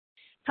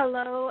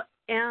Hello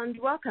and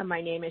welcome. My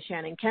name is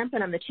Shannon Kemp,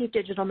 and I'm the Chief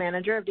Digital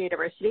Manager of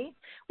Dataversity.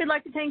 We'd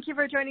like to thank you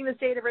for joining this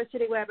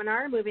Dataversity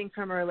webinar, Moving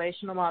from a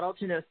Relational Model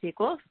to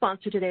NoSQL,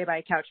 sponsored today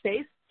by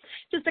Couchbase.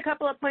 Just a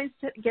couple of points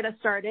to get us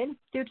started.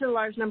 Due to the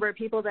large number of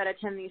people that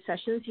attend these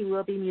sessions, you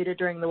will be muted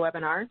during the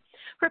webinar.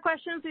 For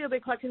questions, we will be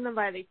collecting them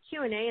via the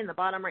Q&A in the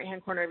bottom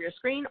right-hand corner of your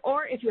screen,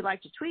 or if you'd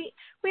like to tweet,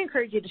 we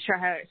encourage you to share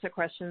highlights or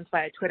questions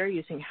via Twitter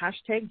using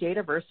hashtag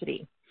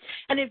Dataversity.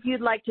 And if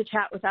you'd like to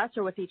chat with us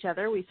or with each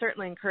other, we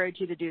certainly encourage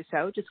you to do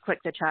so. Just click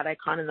the chat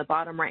icon in the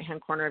bottom right-hand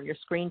corner of your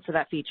screen for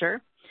that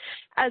feature.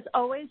 As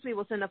always, we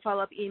will send a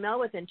follow-up email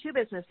within 2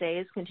 business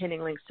days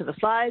containing links to the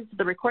slides,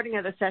 the recording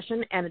of the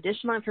session, and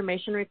additional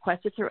information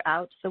requested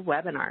throughout the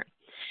webinar.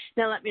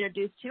 Now let me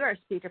introduce to you our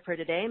speaker for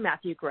today,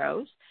 Matthew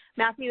Groves.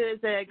 Matthew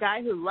is a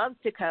guy who loves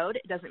to code.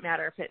 It doesn't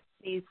matter if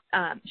it's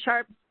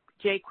Sharp,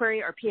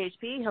 jQuery, or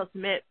PHP. He'll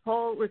submit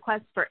pull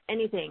requests for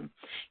anything.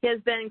 He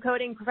has been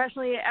coding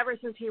professionally ever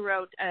since he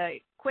wrote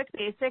a quick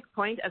basic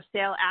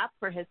point-of-sale app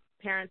for his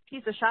parents'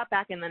 pizza shop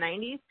back in the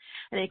 90s,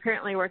 and he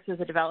currently works as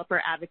a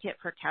developer advocate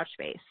for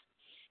Couchbase.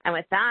 And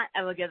with that,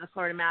 I will give the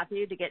floor to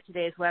Matthew to get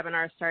today's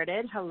webinar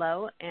started.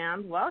 Hello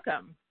and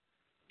welcome.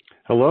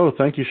 Hello.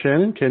 Thank you,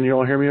 Shannon. Can you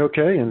all hear me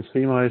okay and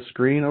see my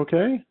screen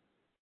okay?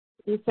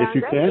 You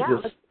sound great.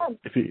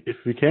 If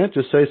you can't,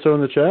 just say so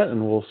in the chat,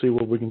 and we'll see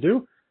what we can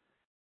do.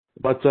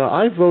 But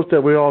I vote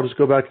that we all just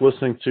go back to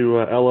listening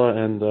to Ella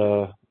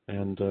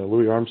and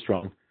Louis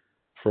Armstrong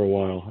for a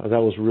while. That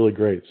was really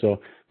great.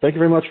 So thank you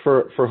very much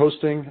for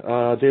hosting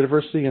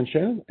Dataversity and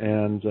Shannon.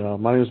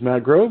 And my name is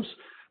Matt Groves.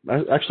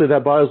 Actually,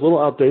 that bio is a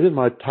little outdated.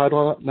 My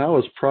title now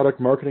is Product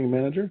Marketing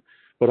Manager,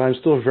 but I'm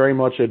still very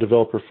much a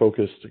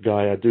developer-focused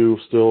guy. I do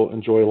still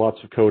enjoy lots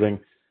of coding,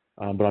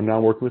 but I'm now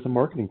working with a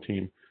marketing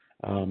team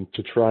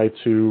to try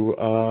to,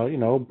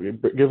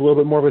 give a little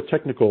bit more of a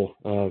technical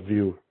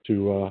view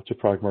to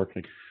product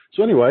marketing.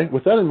 So anyway,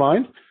 with that in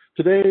mind,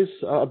 today's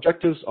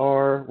objectives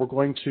are we're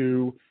going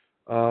to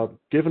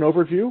give an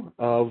overview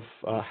of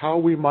how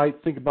we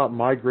might think about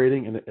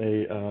migrating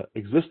an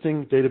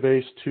existing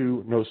database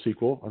to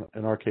NoSQL,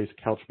 in our case,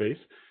 Couchbase.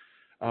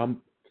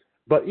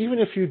 But even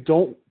if you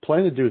don't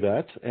plan to do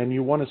that and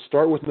you want to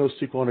start with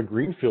NoSQL on a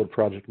greenfield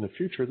project in the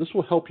future, this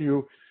will help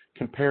you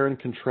compare and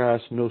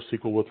contrast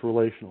NoSQL with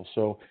Relational.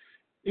 So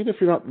even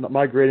if you're not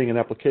migrating an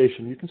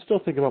application, you can still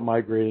think about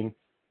migrating,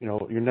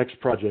 your next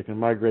project and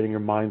migrating your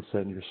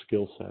mindset and your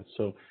skill set.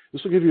 So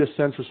this will give you a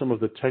sense of some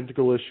of the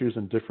technical issues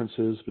and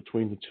differences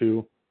between the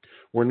two.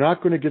 We're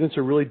not going to get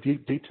into really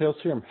deep details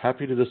here. I'm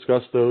happy to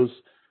discuss those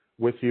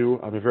with you.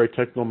 I'm a very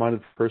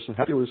technical-minded person.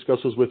 Happy to discuss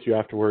those with you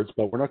afterwards,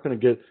 but we're not going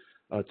to get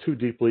too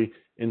deeply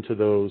into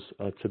those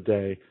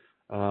today.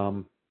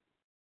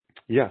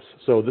 Yes,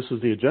 so this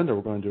is the agenda.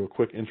 We're going to do a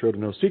quick intro to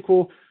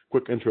NoSQL,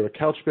 quick intro to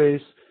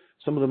Couchbase,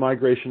 some of the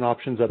migration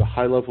options at a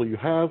high level you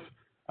have,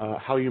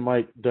 how you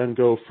might then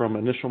go from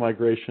initial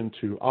migration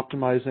to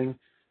optimizing,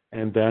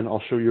 and then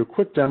I'll show you a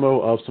quick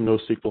demo of some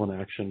NoSQL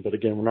in action. But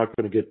again, we're not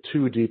going to get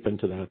too deep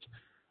into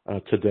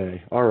that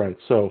today. All right,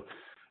 so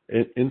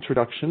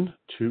introduction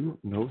to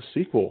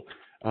NoSQL.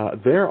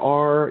 There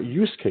are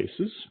use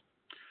cases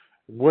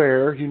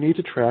where you need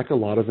to track a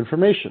lot of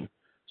information.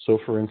 So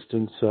for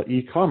instance,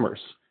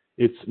 e-commerce.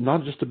 It's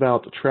not just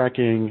about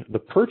tracking the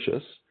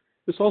purchase,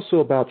 it's also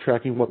about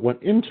tracking what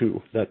went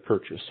into that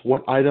purchase.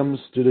 What items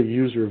did a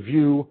user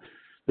view?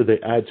 Did they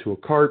add to a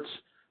cart?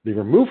 Did they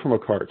remove from a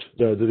cart?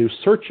 Did they do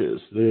searches?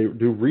 Did they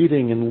do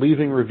reading and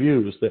leaving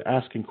reviews? They're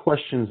asking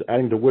questions,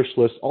 adding to wish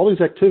lists, all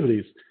these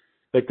activities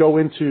that go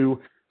into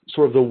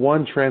sort of the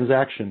one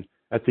transaction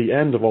at the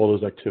end of all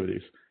those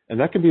activities. And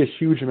that can be a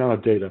huge amount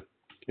of data.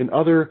 In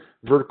other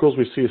verticals,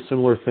 we see a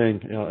similar thing.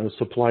 A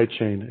supply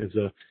chain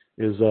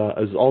is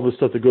all the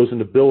stuff that goes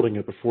into building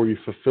it before you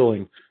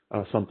fulfilling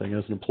something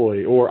as an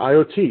employee, or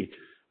IoT,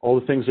 all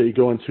the things that you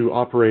go into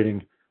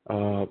operating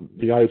the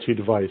IoT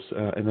device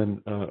and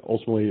then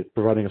ultimately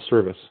providing a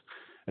service.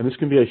 And this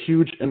can be a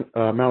huge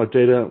amount of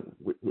data.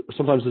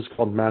 Sometimes it's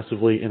called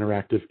massively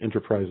interactive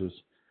enterprises.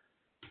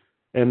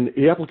 And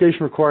the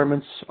application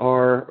requirements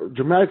are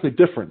dramatically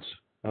different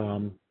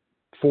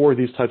for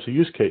these types of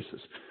use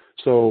cases.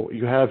 So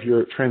you have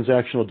your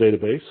transactional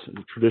database,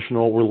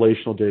 traditional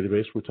relational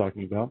database we're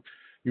talking about.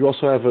 You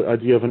also have an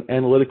idea of an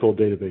analytical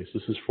database.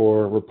 This is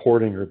for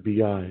reporting or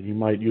BI. You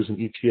might use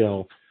an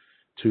ETL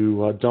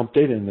to dump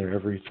data in there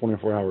every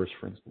 24 hours,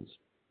 for instance.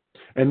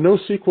 And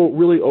NoSQL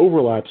really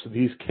overlaps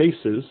these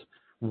cases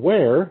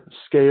where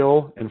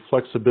scale and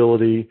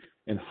flexibility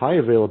and high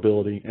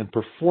availability and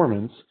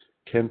performance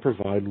can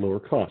provide lower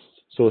costs.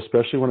 So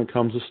especially when it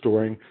comes to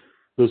storing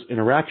those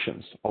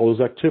interactions, all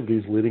those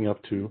activities leading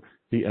up to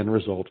the end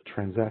result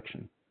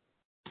transaction.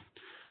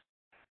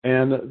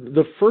 And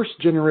the first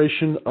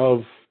generations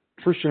of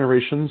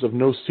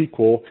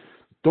NoSQL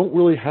don't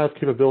really have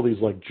capabilities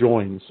like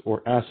joins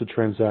or ACID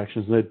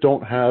transactions, and they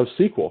don't have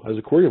SQL as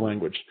a query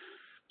language.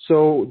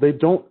 So they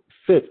don't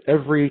fit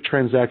every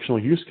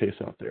transactional use case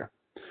out there.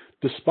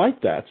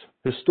 Despite that,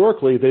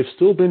 historically, they've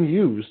still been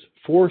used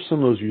for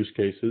some of those use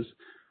cases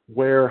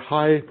where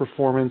high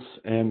performance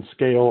and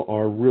scale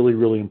are really,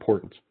 really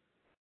important.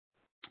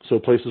 So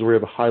places where you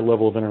have a high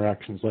level of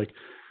interactions like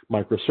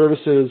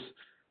microservices,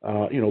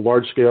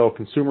 large-scale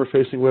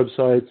consumer-facing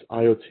websites,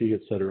 IoT,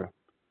 etc.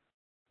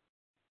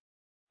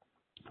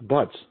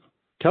 But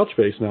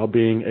Couchbase, now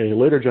being a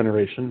later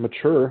generation,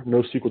 mature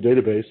NoSQL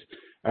database,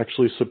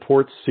 actually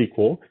supports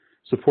SQL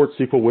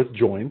with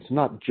joins,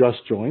 not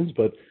just joins,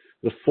 but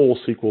the full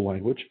SQL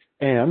language,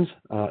 and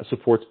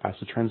supports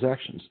ACID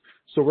transactions.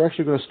 So we're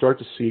actually going to start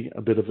to see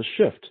a bit of a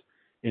shift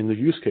in the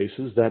use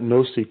cases that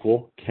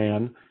NoSQL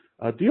can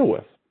deal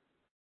with.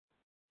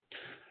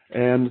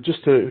 And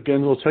just to, again, a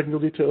little technical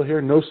detail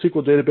here,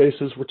 NoSQL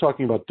databases, we're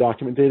talking about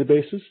document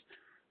databases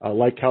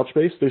like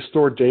Couchbase. They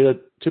store data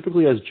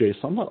typically as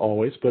JSON, not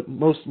always, but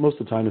most of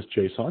the time as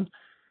JSON.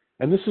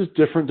 And this is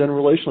different than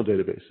relational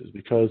databases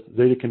because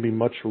data can be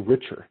much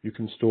richer. You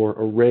can store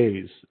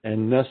arrays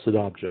and nested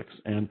objects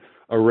and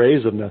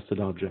arrays of nested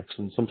objects,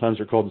 and sometimes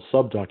they're called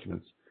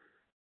subdocuments.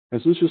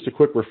 And so this is just a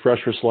quick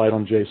refresher slide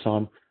on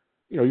JSON.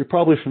 You're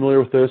probably familiar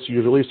with this.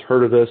 You've at least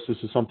heard of this. This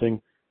is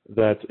something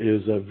that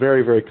is a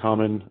very, very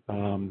common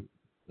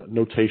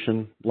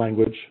notation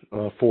language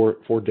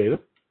for data.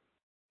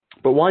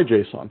 But why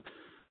JSON?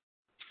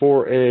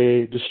 For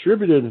a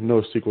distributed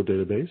NoSQL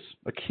database,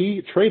 a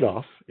key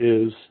trade-off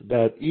is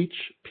that each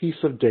piece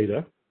of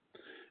data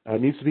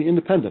needs to be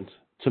independent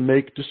to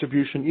make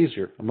distribution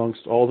easier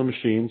amongst all the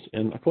machines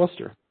in a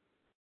cluster.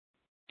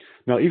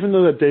 Now, even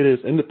though that data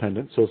is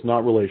independent, so it's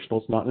not relational,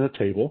 it's not in a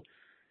table,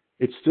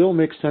 it still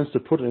makes sense to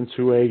put it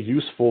into a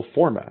useful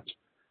format.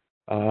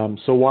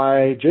 So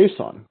why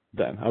JSON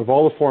then? Out of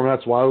all the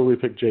formats, why would we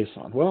pick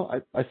JSON? Well,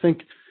 I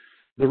think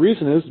the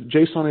reason is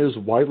JSON is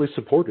widely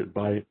supported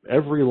by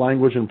every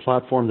language and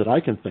platform that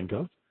I can think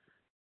of,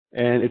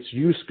 and its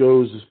use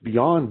goes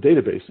beyond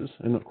databases,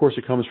 and of course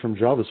it comes from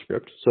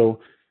JavaScript.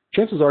 So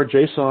chances are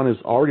JSON is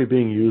already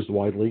being used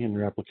widely in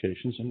your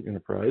applications in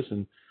enterprise,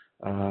 and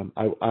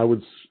I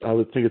would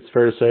think it's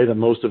fair to say that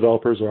most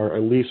developers are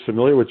at least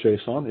familiar with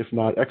JSON, if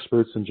not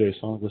experts in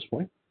JSON at this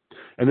point.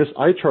 And this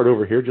eye chart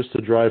over here, just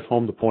to drive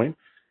home the point,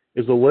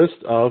 is a list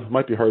of,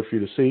 might be hard for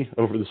you to see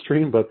over the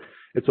stream, but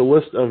it's a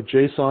list of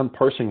JSON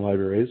parsing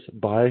libraries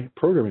by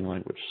programming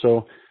language.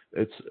 So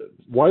it's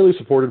widely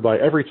supported by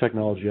every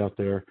technology out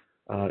there.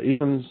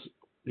 Even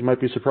you might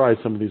be surprised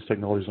some of these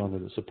technologies on there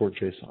that support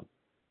JSON.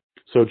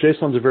 So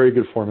JSON is a very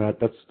good format.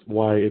 That's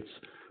why it's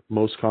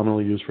most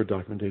commonly used for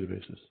document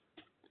databases.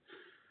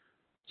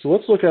 So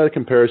let's look at a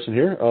comparison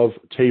here of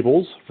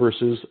tables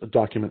versus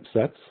document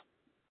sets.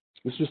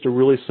 This is just a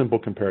really simple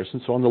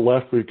comparison. So on the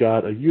left, we've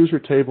got a user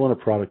table and a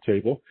product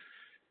table.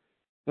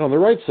 And on the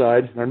right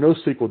side, in our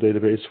NoSQL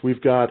database,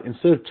 we've got,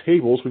 instead of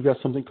tables, we've got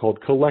something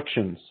called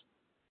collections.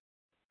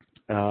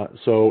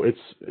 So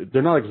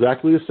they're not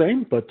exactly the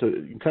same, but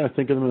you can kind of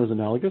think of them as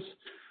analogous.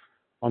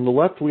 On the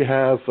left, we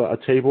have a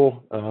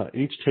table.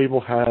 Each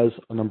table has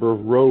a number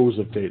of rows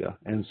of data.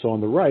 And so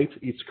on the right,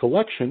 each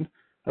collection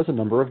has a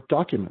number of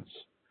documents.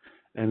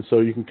 And so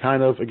you can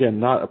kind of, again,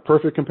 not a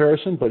perfect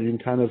comparison, but you can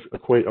kind of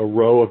equate a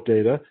row of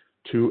data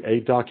to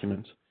a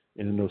document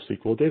in a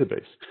NoSQL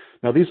database.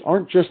 Now, these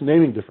aren't just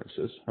naming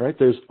differences, all right?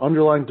 There's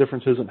underlying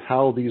differences in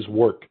how these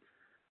work.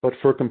 But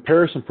for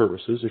comparison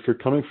purposes, if you're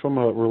coming from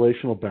a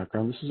relational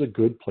background, this is a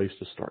good place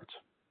to start.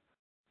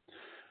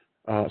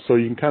 So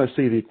you can kind of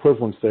see the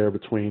equivalence there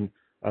between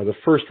the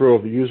first row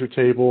of the user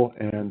table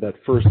and that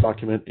first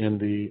document in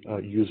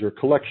the user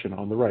collection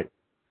on the right.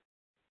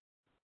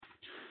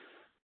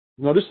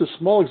 Now, just a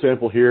small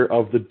example here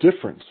of the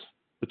difference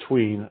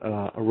between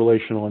a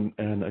relational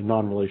and a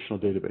non-relational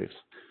database.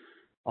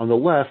 On the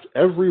left,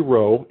 every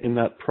row in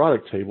that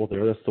product table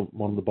there, that's the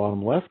one on the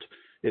bottom left,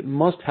 it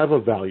must have a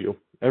value.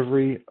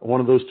 Every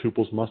one of those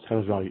tuples must have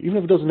a value, even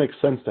if it doesn't make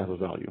sense to have a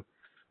value.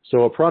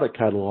 So a product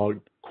catalog,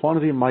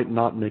 quantity might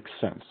not make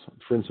sense.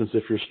 For instance,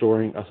 if you're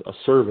storing a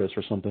service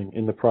or something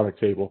in the product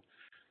table,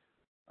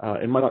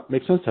 it might not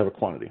make sense to have a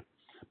quantity.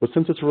 But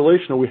since it's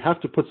relational, we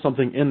have to put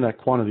something in that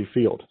quantity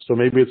field. So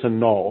maybe it's a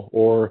null,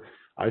 or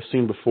I've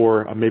seen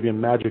before maybe a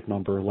magic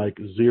number like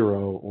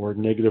 0 or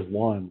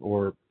 -1,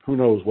 or who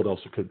knows what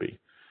else it could be.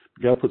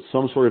 You've got to put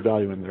some sort of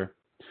value in there.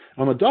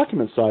 On the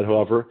document side,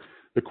 however,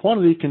 the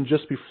quantity can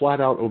just be flat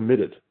out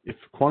omitted. If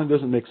quantity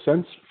doesn't make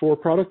sense for a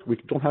product, we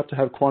don't have to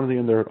have quantity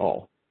in there at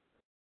all.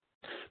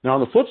 Now,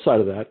 on the flip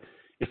side of that,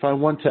 if I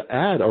want to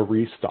add a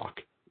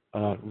restock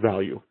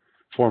value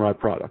for my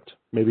product,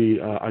 maybe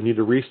I need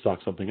to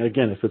restock something.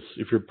 Again,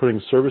 if you're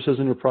putting services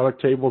in your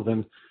product table,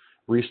 then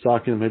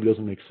restocking maybe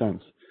doesn't make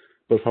sense.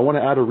 But if I want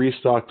to add a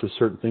restock to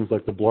certain things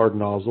like the Blard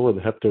nozzle or the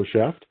Hepto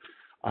shaft,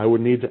 I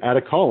would need to add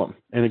a column.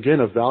 And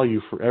again, a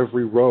value for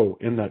every row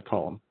in that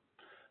column.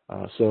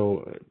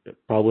 So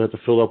probably have to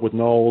fill up with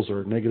nulls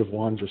or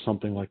 -1s or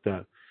something like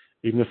that,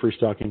 even if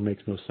restocking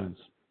makes no sense.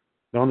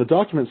 Now on the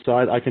document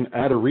side, I can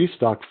add a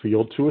restock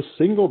field to a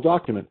single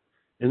document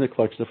in the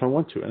collection if I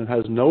want to, and it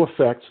has no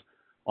effect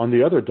on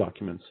the other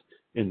documents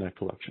in that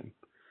collection.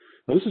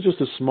 Now this is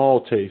just a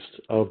small taste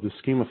of the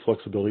schema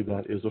flexibility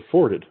that is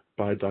afforded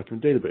by a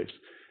document database.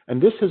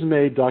 And this has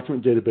made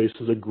document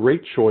databases a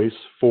great choice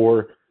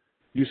for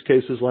use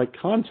cases like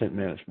content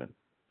management,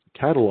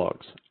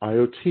 catalogs,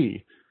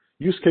 IoT,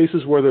 use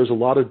cases where there's a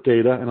lot of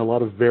data and a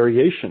lot of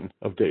variation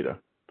of data.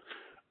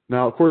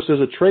 Now, of course,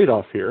 there's a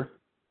trade-off here.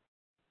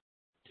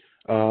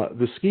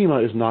 The schema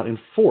is not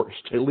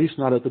enforced, at least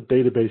not at the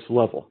database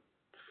level.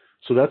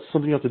 So that's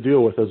something you have to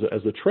deal with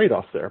as a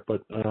trade-off there,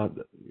 but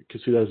you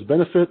can see that as a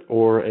benefit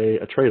or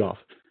a trade-off.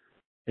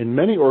 In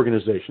many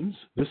organizations,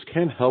 this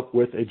can help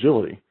with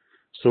agility.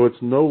 So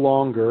it's no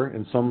longer,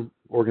 in some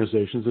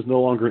organizations, it's no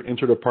longer an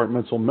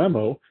interdepartmental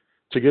memo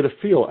to get a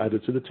field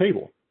added to the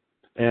table.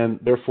 And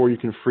therefore, you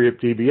can free up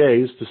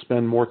DBAs to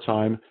spend more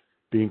time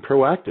being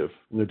proactive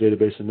in their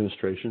database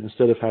administration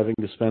instead of having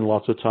to spend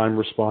lots of time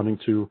responding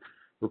to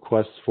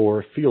requests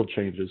for field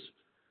changes.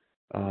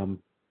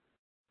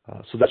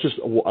 So that's just,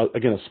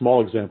 again, a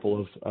small example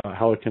of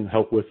how it can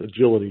help with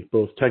agility,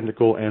 both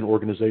technical and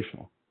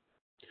organizational.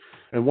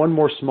 And one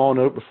more small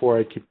note before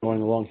I keep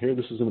going along here.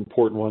 This is an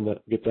important one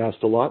that gets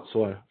asked a lot,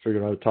 so I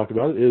figured I would talk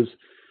about it, is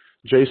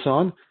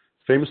JSON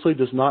famously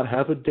does not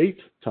have a date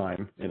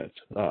time in it,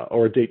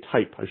 or a date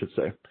type, I should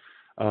say.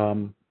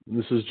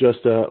 This is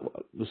just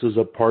this is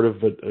a part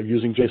of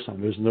using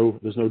JSON. There's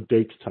no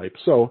date type.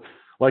 So,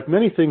 like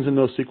many things in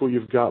NoSQL,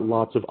 you've got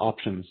lots of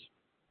options.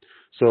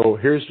 So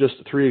here's just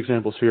 3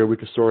 examples here. We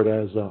could store it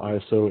as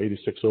ISO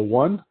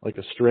 8601, like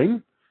a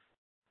string.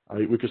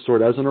 We could store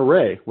it as an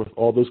array with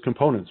all those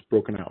components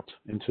broken out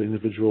into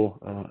individual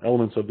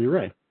elements of the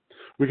array.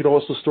 We could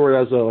also store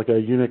it as like a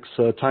Unix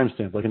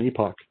timestamp, like an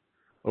epoch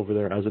over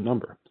there as a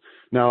number.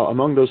 Now,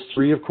 among those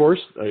 3, of course,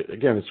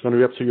 again, it's going to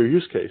be up to your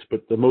use case,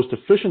 but the most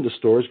efficient to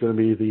store is going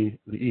to be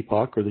the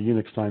epoch or the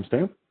Unix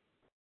timestamp,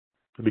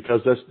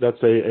 because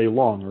that's a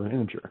long or an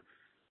integer.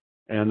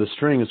 And the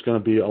string is going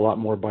to be a lot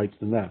more bytes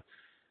than that.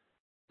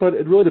 But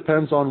it really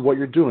depends on what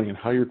you're doing and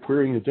how you're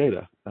querying the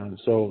data.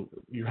 And so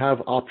you have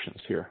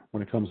options here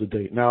when it comes to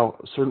date. Now,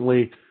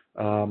 certainly,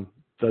 the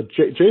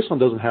JSON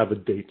doesn't have a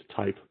date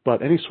type,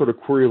 but any sort of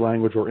query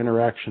language or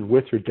interaction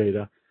with your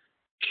data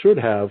should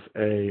have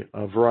a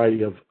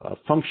variety of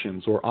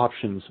functions or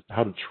options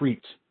how to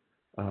treat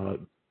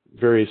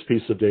various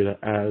pieces of data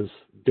as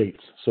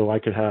dates. So I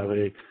could have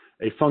a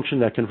function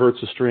that converts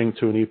a string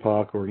to an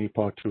epoch or an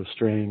epoch to a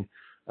string,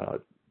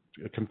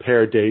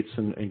 compare dates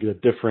and get a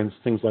difference,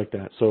 things like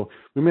that. So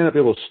we may not be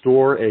able to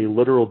store a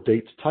literal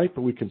date type,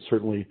 but we can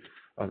certainly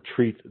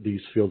treat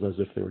these fields as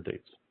if they were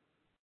dates.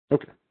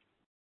 Okay.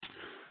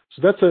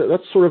 So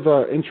that's sort of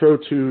an intro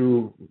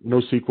to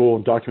NoSQL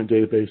and document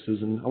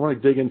databases, and I want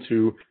to dig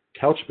into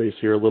Couchbase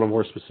here a little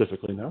more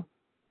specifically now.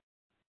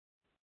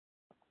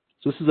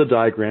 So this is a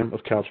diagram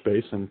of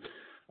Couchbase, and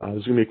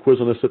there's going to be a quiz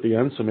on this at the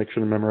end, so make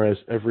sure to memorize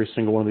every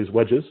single one of these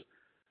wedges.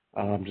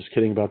 I'm just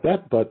kidding about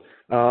that, but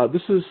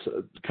this is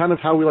kind of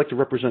how we like to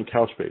represent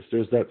Couchbase.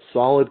 There's that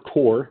solid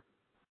core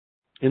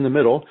in the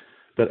middle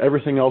that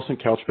everything else in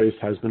Couchbase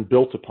has been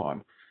built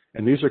upon.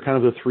 And these are kind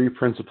of the 3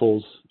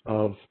 principles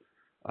of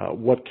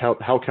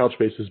how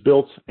Couchbase is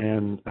built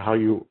and how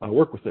you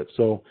work with it.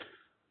 So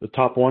the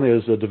top one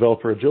is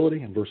developer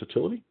agility and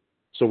versatility.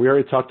 So we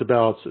already talked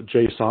about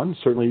JSON.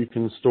 Certainly you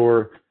can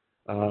store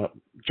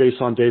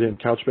JSON data in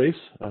Couchbase.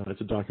 It's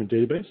a document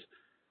database.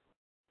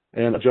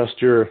 And adjust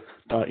your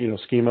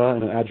schema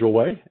in an agile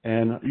way.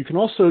 And you can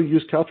also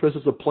use Couchbase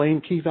as a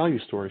plain key value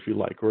store if you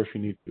like, or if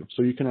you need to.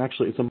 So you can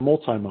actually, it's a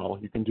multi-model.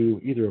 You can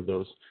do either of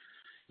those.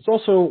 It's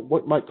also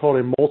what might call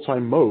a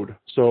multi-mode.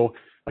 So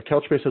a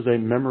Couchbase has a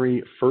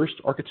memory-first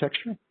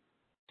architecture.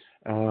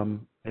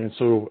 And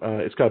so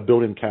it's got a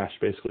built-in cache,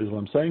 basically, is what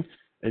I'm saying.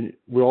 And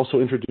we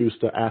also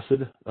introduced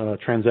ACID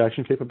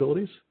transaction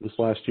capabilities this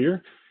last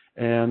year.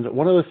 And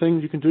one other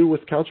thing you can do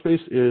with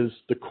Couchbase is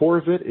the core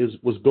of it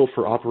was built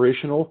for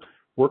operational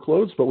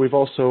workloads, but we've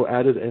also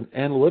added an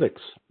analytics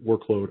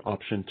workload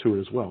option to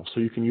it as well. So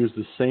you can use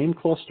the same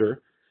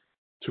cluster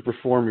to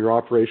perform your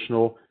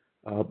operational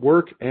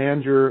work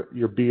and your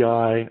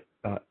BI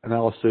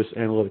analysis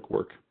analytic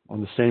work on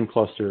the same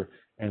cluster,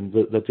 and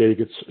the data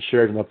gets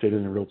shared and updated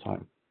in real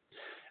time.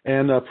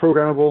 And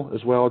programmable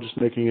as well, just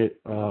making it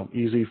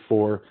easy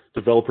for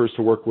developers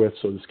to work with,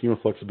 so the schema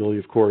flexibility,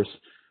 of course.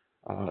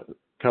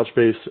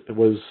 Couchbase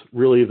was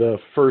really the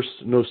first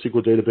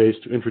NoSQL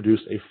database to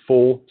introduce a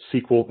full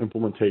SQL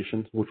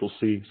implementation, which we'll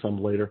see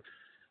some later.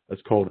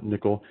 That's called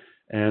Nickel.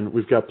 And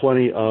we've got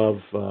plenty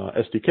of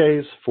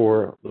SDKs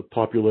for the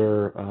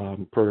popular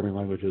programming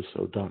languages,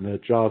 so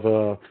 .NET,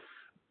 Java,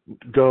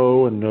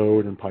 Go, and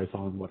Node, and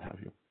Python, and what have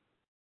you.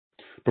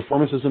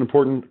 Performance is an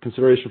important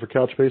consideration for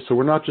Couchbase, so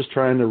we're not just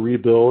trying to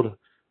rebuild,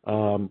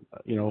 a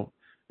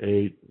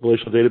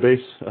relational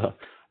database.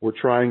 We're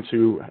trying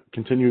to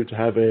continue to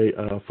have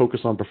a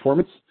focus on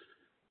performance.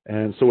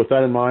 And so with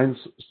that in mind,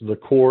 the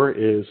core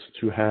is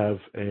to have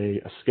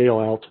a scale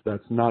out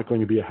that's not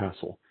going to be a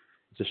hassle.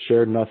 It's a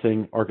shared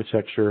nothing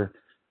architecture.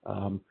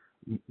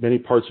 Many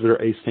parts of it are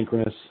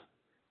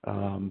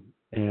asynchronous,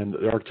 and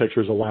the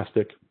architecture is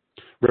elastic.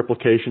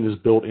 Replication is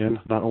built in,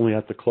 not only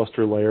at the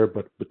cluster layer,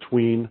 but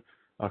between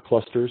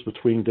clusters,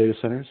 between data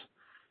centers.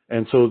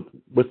 And so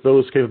with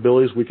those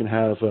capabilities, we can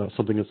have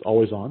something that's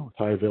always on with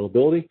high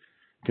availability.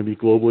 It can be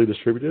globally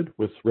distributed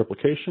with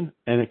replication,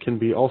 and it can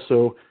be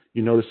also,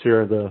 you notice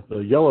here the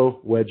yellow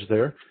wedge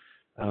there,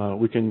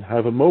 we can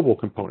have a mobile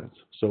component.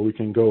 So we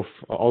can go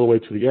all the way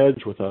to the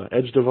edge with an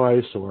edge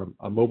device or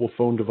a mobile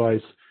phone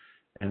device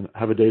and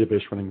have a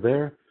database running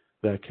there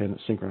that can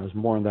synchronize.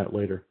 More on that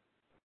later.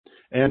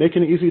 And they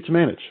can be easy to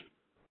manage.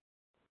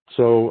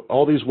 So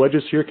all these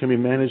wedges here can be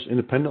managed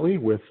independently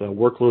with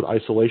workload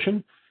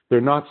isolation.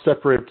 They're not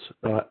separate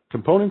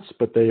components,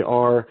 but they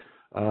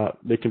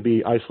can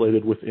be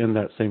isolated within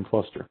that same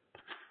cluster.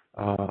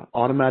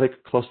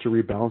 Automatic cluster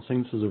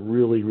rebalancing, this is a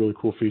really, really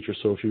cool feature.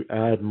 So if you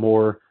add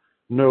more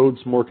nodes,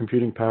 more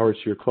computing power to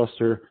your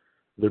cluster,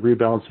 the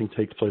rebalancing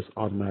takes place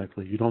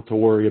automatically. You don't have to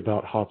worry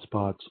about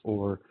hotspots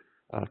or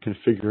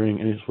configuring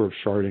any sort of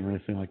sharding or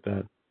anything like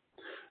that.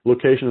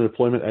 Location and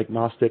deployment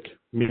agnostic,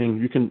 meaning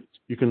you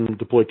can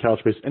deploy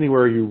Couchbase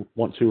anywhere you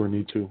want to or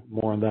need to.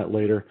 More on that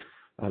later.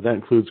 That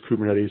includes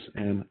Kubernetes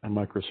and a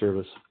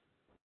microservice.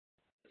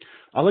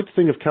 I like to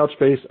think of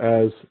Couchbase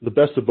as the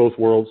best of both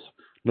worlds,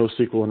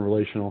 NoSQL and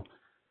relational.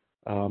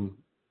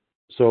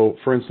 So,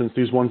 for instance,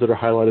 these ones that are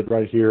highlighted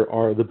right here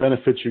are the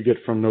benefits you get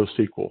from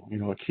NoSQL. You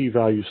know, a key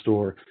value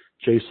store,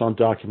 JSON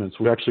documents.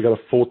 We actually got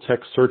a full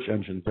text search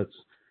engine that's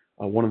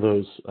one of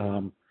those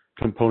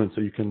components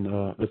that you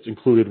can that's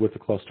included with the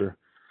cluster.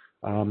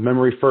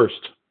 Memory first,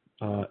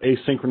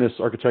 asynchronous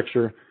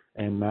architecture,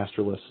 and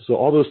masterless. So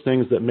all those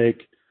things that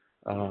make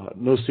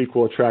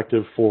NoSQL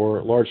attractive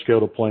for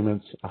large-scale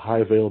deployments, high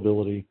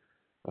availability,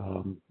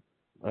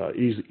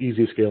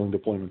 easy scaling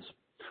deployments.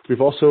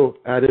 We've also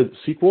added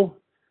SQL,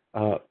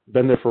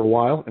 been there for a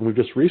while, and we've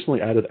just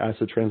recently added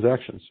ACID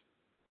transactions.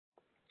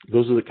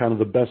 Those are kind of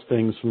the best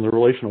things from the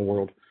relational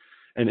world,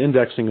 and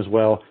indexing as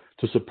well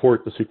to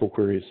support the SQL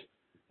queries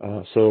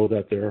so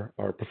that they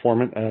are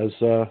performant as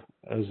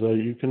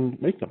you can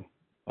make them.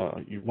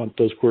 You want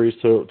those queries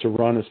to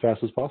run as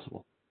fast as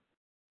possible.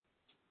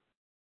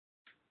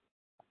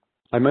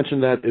 I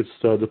mentioned that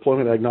it's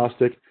deployment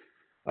agnostic,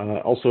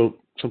 also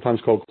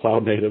sometimes called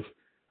cloud native.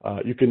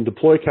 You can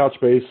deploy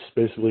Couchbase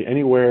basically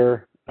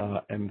anywhere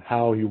and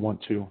how you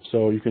want to.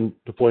 So you can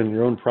deploy it in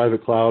your own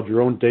private cloud,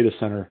 your own data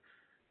center.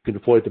 You can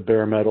deploy it to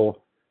bare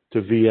metal,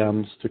 to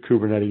VMs, to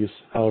Kubernetes,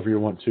 however you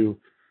want to.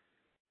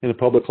 In the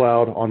public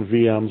cloud, on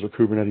VMs or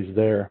Kubernetes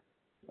there.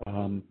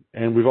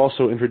 And we've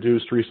also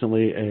introduced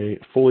recently a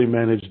fully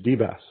managed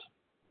DBaaS,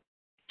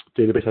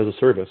 database as a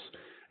service,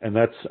 and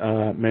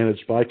that's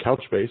managed by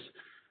Couchbase.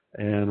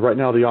 And right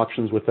now the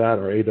options with that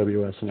are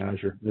AWS and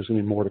Azure. There's going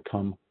to be more to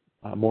come,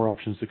 more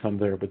options to come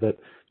there, but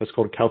that's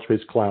called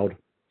Couchbase Cloud.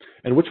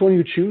 And which one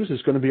you choose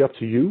is going to be up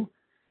to you.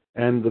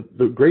 And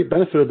the great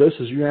benefit of this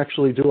is you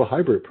actually do a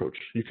hybrid approach.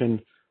 You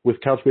can, with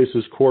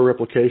Couchbase's core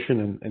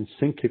replication and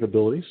sync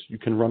capabilities, you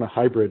can run a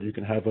hybrid. You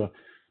can have a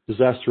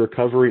disaster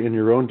recovery in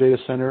your own data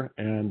center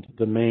and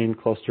the main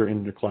cluster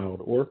in your cloud,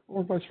 or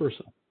vice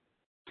versa.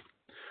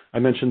 I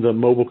mentioned the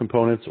mobile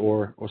components,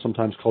 or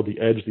sometimes called the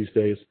edge these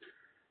days.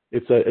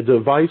 It's a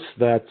device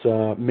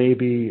that may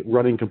be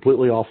running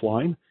completely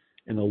offline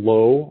in a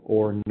low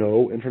or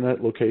no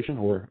internet location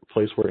or a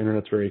place where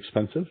internet's very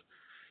expensive.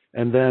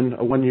 And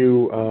then when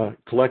you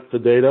collect the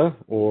data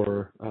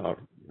or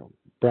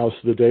browse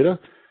the data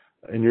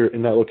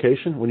in that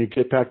location, when you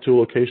get back to a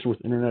location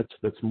with internet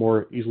that's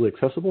more easily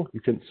accessible,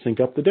 you can sync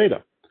up the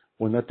data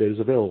when that data is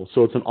available.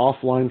 So it's an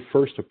offline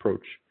first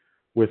approach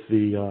with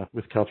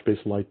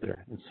Couchbase Lite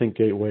there, and Sync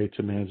Gateway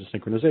to manage the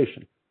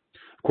synchronization.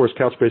 Of course,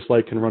 Couchbase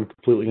Lite can run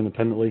completely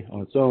independently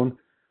on its own,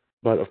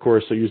 but of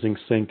course, using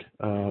Sync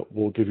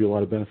will give you a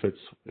lot of benefits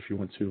if you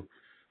want to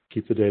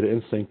keep the data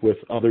in sync with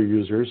other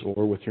users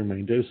or with your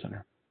main data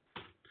center.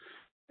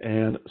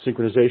 And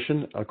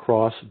synchronization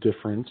across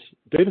different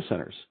data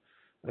centers.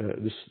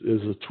 This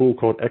is a tool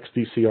called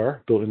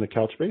XDCR built into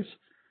Couchbase.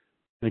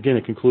 And again,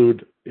 it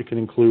can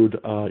include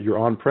your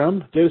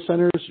on-prem data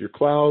centers, your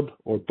cloud,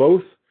 or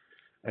both.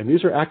 And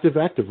these are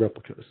active-active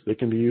replicas. They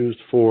can be used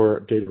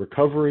for data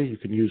recovery. You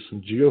can use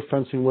some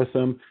geofencing with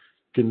them.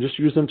 You can just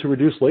use them to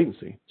reduce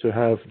latency, to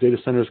have data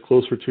centers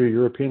closer to your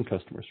European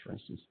customers, for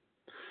instance.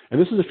 And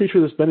this is a feature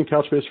that's been in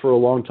Couchbase for a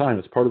long time.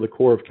 It's part of the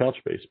core of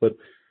Couchbase, but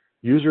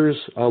users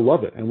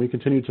love it, and we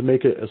continue to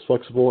make it as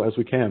flexible as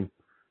we can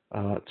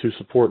to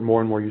support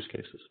more and more use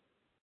cases.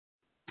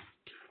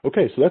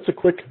 Okay, so that's a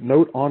quick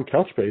note on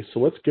Couchbase. So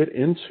let's get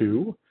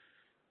into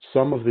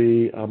some of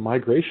the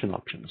migration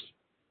options.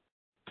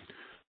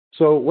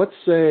 So let's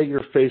say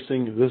you're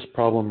facing this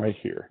problem right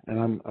here,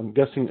 and I'm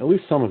guessing at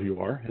least some of you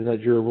are, is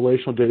that your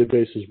relational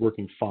database is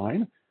working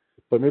fine,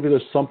 but maybe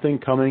there's something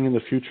coming in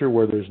the future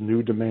where there's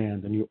new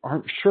demand, and you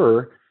aren't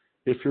sure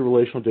if your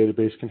relational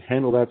database can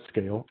handle that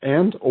scale,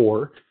 and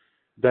or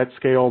that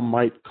scale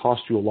might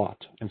cost you a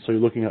lot, and so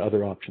you're looking at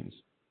other options,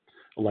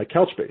 like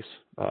Couchbase,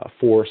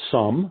 for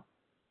some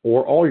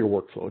or all your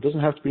workflow. It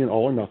doesn't have to be an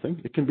all or nothing.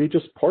 It can be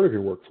just part of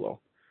your workflow,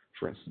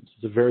 for instance.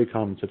 It's a very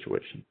common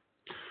situation.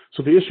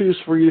 So the issues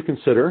for you to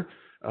consider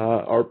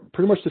are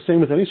pretty much the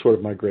same with any sort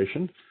of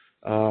migration.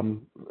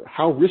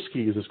 How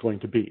risky is this going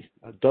to be?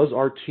 Does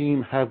our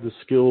team have the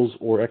skills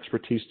or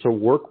expertise to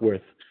work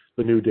with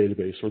the new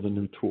database or the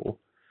new tool?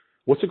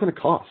 What's it going to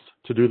cost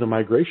to do the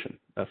migration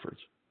efforts?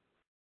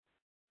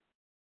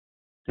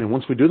 And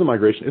once we do the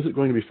migration, is it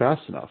going to be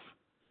fast enough?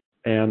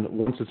 And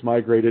once it's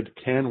migrated,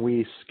 can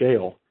we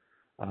scale?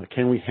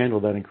 Can we handle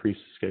that increased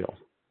scale?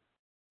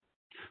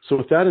 So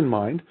with that in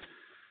mind,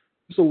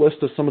 there's a list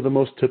of some of the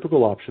most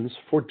typical options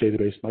for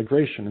database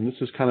migration. And this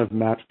is kind of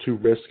mapped to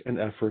risk and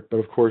effort, but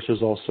of course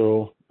there's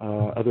also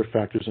other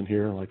factors in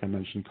here, like I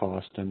mentioned,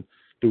 cost and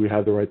do we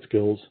have the right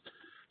skills.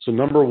 So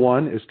number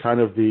one is kind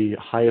of the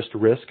highest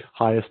risk,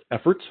 highest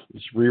effort.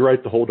 Just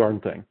rewrite the whole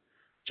darn thing.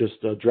 Just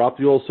drop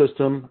the old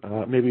system,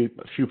 maybe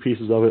a few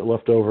pieces of it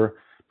left over,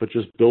 but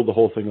just build the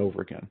whole thing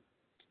over again.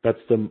 That's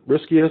the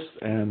riskiest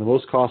and the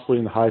most costly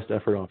and the highest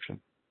effort option.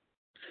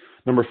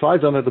 Number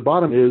 5 down at the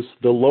bottom is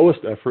the lowest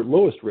effort,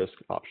 lowest risk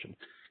option,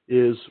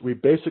 is we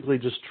basically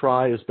just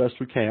try as best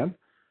we can,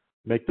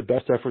 make the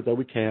best effort that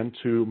we can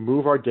to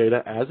move our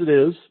data as it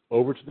is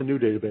over to the new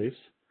database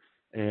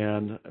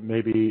and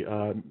maybe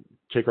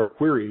take our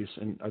queries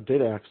and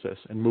data access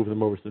and move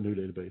them over to the new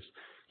database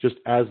just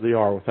as they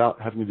are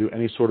without having to do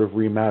any sort of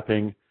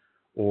remapping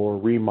or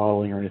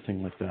remodeling or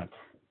anything like that,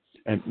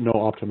 and no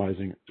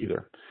optimizing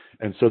either.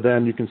 And so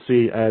then you can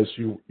see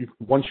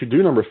once you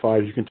do number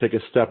 5, you can take a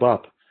step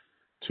up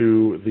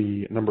to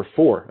the number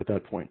 4 at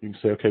that point. You can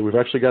say, okay, we've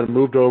actually got it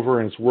moved over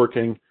and it's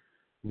working.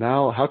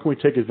 Now, how can we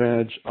take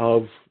advantage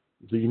of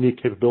the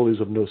unique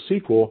capabilities of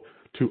NoSQL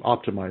to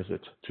optimize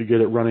it, to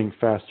get it running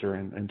faster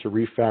and to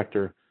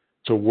refactor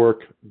to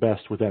work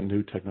best with that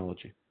new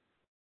technology?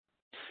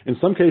 In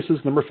some cases,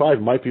 number 5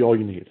 might be all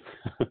you need.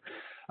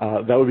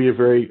 That would be a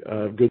very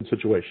good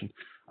situation.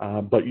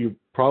 But you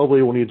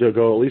probably will need to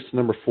go at least to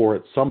number 4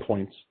 at some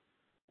points.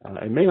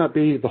 It may not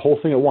be the whole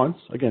thing at once.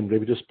 Again,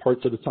 maybe just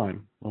parts at a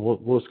time.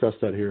 We'll discuss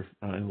that here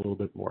in a little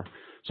bit more.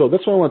 So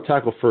that's what I want to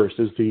tackle first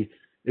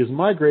is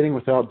migrating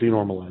without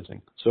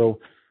denormalizing. So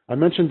I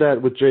mentioned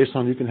that with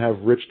JSON, you can have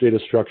rich data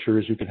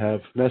structures, you can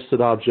have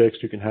nested objects,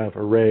 you can have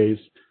arrays.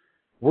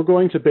 We're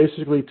going to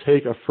basically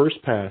take a first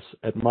pass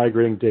at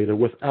migrating data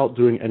without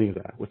doing any of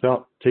that,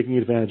 without taking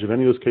advantage of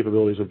any of those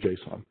capabilities of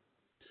JSON.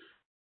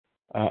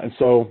 And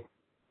so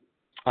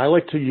I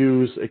like to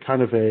use a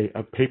kind of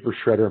a paper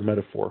shredder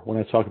metaphor when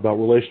I talk about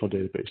relational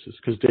databases,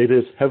 because data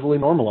is heavily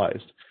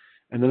normalized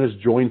and then is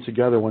joined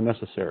together when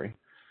necessary.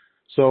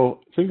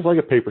 So think of like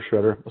a paper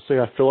shredder. Let's say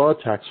I fill out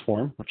a tax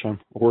form, which I'm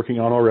working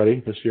on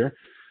already this year,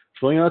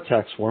 filling out a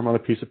tax form on a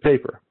piece of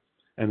paper.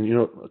 And, you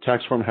know, a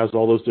tax form has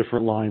all those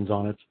different lines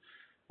on it,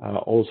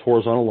 all those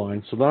horizontal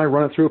lines. So then I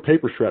run it through a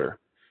paper shredder.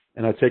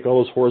 And I take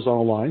all those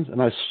horizontal lines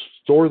and I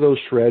store those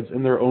shreds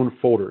in their own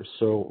folders.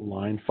 So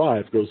line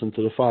 5 goes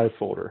into the 5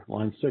 folder,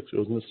 line 6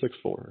 goes into the 6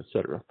 folder,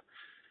 etc.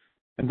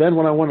 And then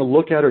when I want to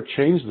look at or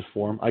change the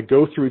form, I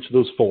go through each of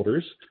those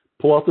folders,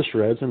 pull out the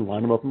shreds and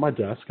line them up on my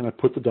desk, and I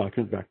put the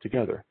document back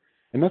together.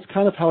 And that's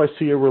kind of how I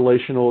see a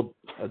relational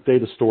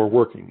data store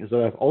working, is that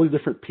I have all these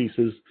different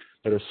pieces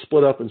that are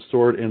split up and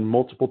stored in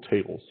multiple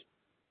tables.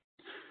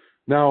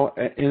 Now,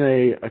 in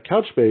a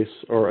Couchbase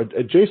or a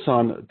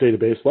JSON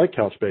database like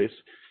Couchbase,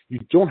 you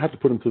don't have to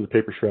put them through the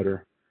paper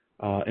shredder.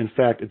 In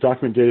fact, a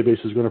document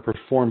database is going to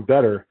perform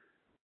better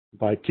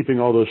by keeping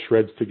all those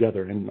shreds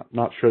together and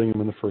not shredding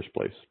them in the first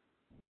place.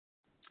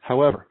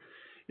 However,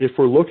 if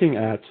we're looking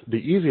at the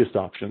easiest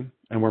option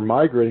and we're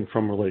migrating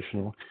from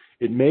relational,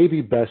 it may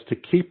be best to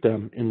keep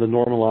them in the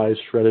normalized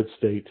shredded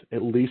state,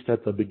 at least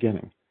at the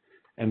beginning,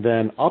 and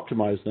then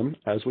optimize them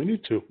as we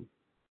need to,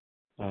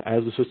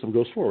 as the system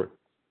goes forward.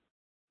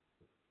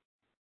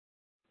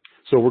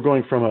 So we're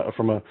going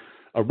from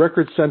a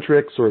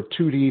record-centric sort of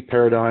 2D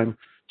paradigm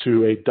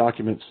to a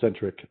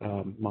document-centric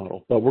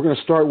model. But we're going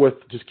to start with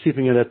just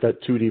keeping it at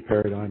that 2D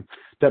paradigm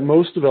that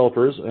most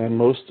developers and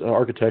most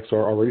architects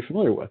are already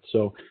familiar with.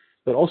 So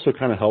that also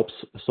kind of helps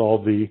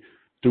solve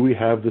do we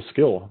have the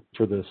skill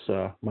for this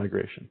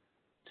migration?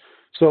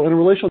 So in a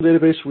relational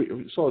database,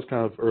 we saw this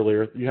kind of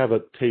earlier, you have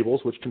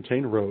tables which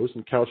contain rows.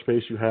 In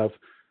Couchbase, you have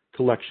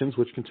collections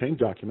which contain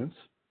documents.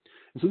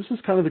 And so this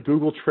is kind of the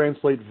Google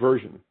Translate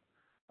version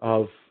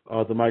of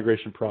the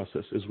migration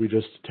process, is we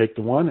just take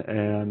the one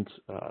and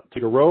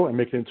take a row and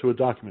make it into a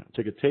document,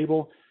 take a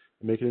table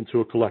and make it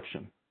into a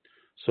collection.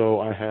 So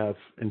I have,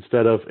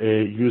 instead of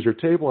a user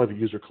table, I have a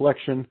user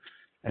collection,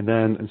 and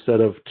then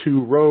instead of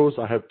 2 rows,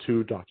 I have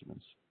 2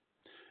 documents.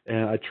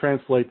 And I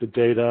translate the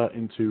data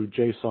into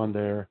JSON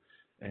there,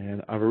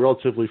 and I have a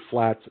relatively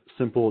flat,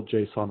 simple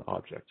JSON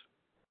object.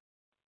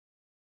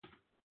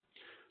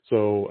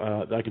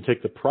 So I can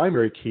take the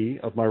primary key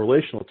of my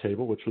relational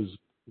table, which was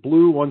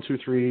blue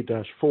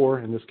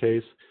 123-4 in this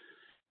case,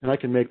 and I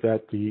can make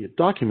that the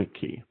document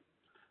key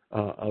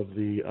of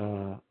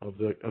the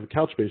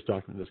Couchbase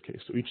document in this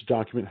case. So each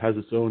document has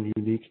its own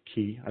unique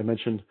key. I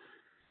mentioned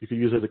you could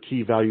use it as a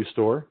key value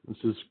store. This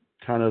is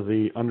kind of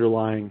the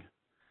underlying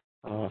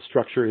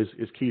structure is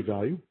key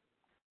value,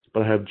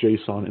 but I have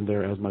JSON in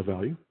there as my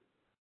value.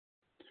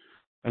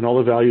 And all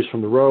the values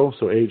from the row,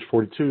 so age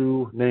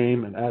 42,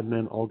 name, and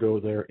admin, all go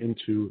there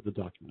into the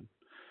document.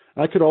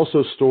 I could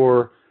also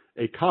store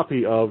a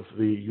copy of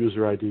the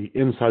user ID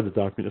inside the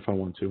document if I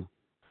want to.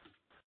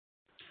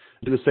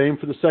 Do the same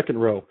for the second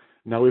row.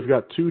 Now we've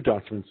got 2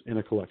 documents in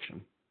a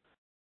collection.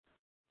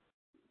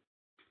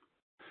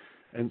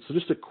 And so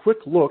just a quick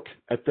look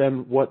at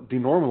then what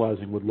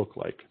denormalizing would look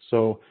like.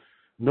 So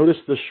notice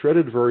the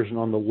shredded version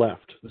on the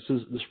left.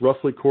 This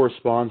roughly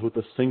corresponds with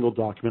a single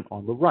document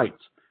on the right.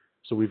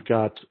 So we've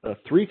got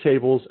 3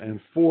 tables and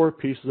 4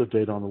 pieces of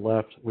data on the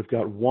left. We've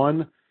got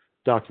 1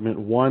 document,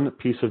 1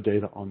 piece of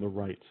data on the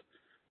right.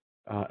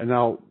 And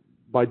now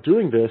by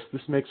doing this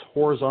makes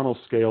horizontal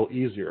scale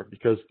easier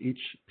because each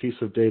piece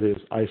of data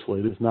is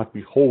isolated. It's not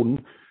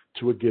beholden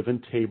to a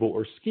given table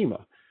or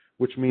schema,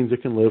 which means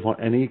it can live on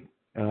any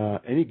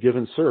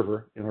given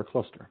server in our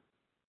cluster.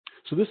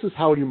 So this is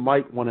how you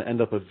might want to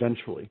end up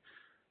eventually.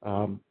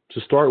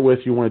 To start with,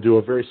 you want to do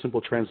a very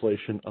simple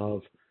translation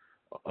of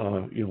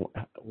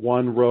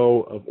 1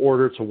 row of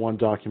order to 1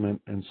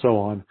 document and so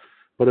on.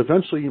 But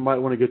eventually you might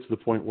want to get to the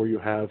point where you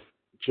have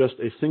just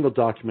a single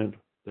document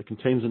that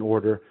contains an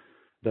order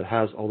that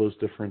has all those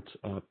different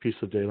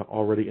pieces of data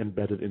already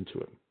embedded into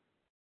it.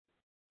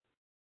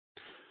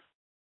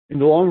 In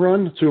the long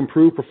run, to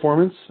improve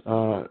performance,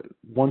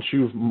 once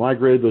you've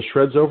migrated those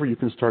shreds over, you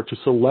can start to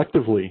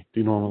selectively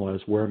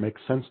denormalize where it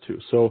makes sense to.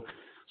 So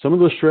some of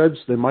those shreds,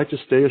 they might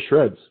just stay as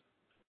shreds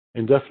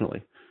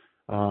indefinitely.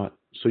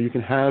 So you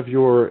can have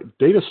your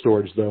data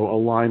storage, though,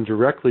 aligned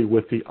directly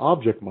with the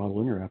object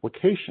model in your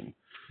application.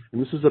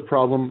 And this is a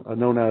problem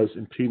known as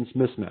impedance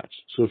mismatch.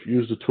 So if you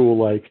use a tool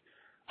like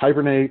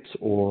Hibernate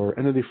or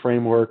Entity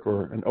Framework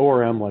or an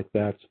ORM like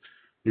that,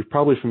 you're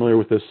probably familiar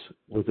with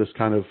this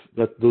kind of,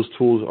 that those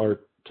tools are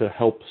to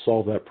help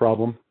solve that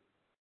problem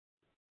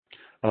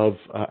of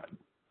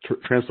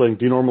translating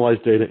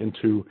denormalized data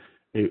into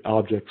an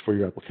object for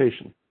your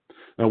application.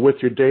 Now, with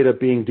your data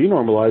being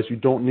denormalized, you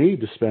don't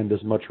need to spend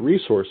as much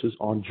resources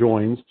on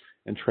joins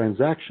and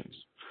transactions.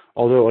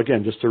 Although,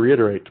 again, just to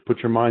reiterate, to put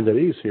your mind at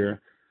ease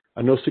here,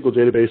 a NoSQL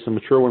database, a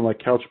mature one like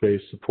Couchbase,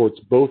 supports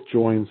both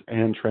joins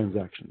and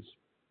transactions.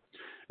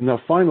 And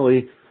now,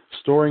 finally,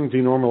 storing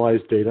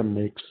denormalized data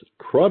makes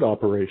CRUD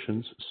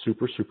operations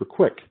super, super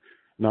quick.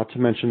 Not to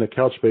mention that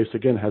Couchbase,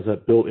 again, has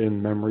that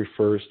built-in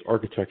memory-first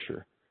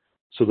architecture.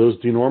 So those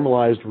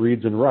denormalized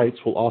reads and writes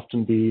will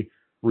often be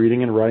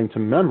reading and writing to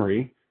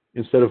memory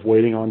instead of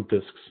waiting on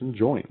disks and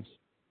joins.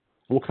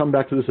 We'll come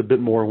back to this a bit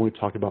more when we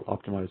talk about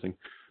optimizing.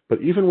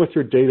 But even with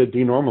your data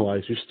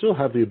denormalized, you still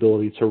have the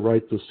ability to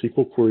write those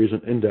SQL queries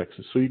and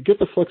indexes. So you get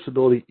the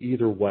flexibility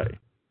either way.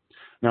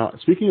 Now,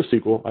 speaking of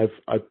SQL,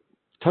 I've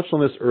touched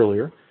on this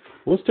earlier.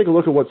 Let's take a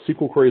look at what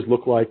SQL queries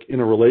look like in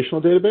a relational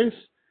database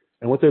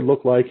and what they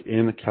look like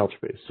in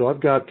Couchbase. So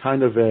I've got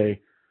kind of a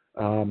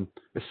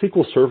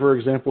SQL Server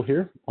example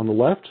here on the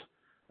left,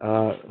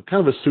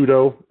 kind of a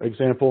pseudo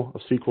example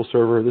of SQL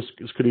Server.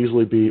 This could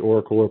easily be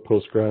Oracle or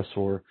Postgres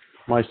or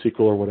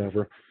MySQL or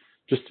whatever.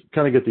 Just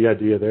kind of get the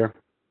idea there.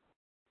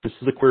 This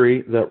is a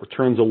query that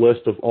returns a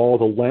list of all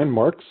the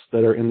landmarks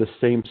that are in the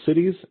same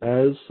cities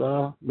as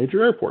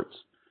major airports.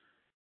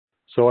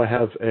 So I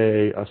have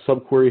a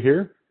subquery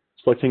here,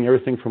 selecting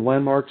everything from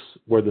landmarks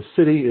where the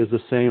city is the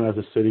same as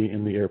the city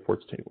in the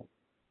airports table.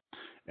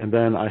 And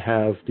then I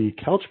have the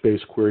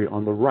Couchbase query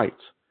on the right,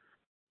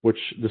 which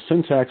the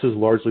syntax is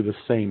largely the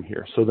same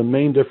here. So the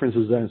main difference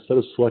is that instead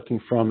of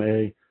selecting from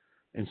in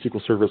SQL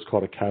Server, it's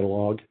called a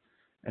catalog,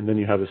 and then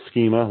you have a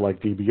schema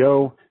like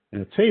DBO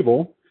and a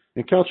table.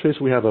 In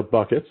Couchbase, we have a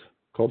bucket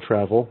called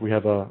travel. We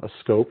have a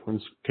scope, in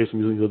this case I'm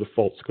using the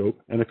default scope,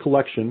 and a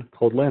collection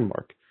called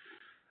landmark.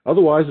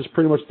 Otherwise, it's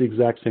pretty much the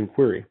exact same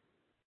query,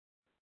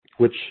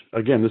 which,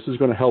 again, this is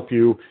going to help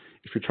you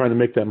if you're trying to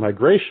make that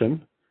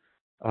migration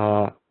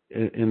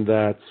in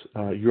that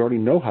you already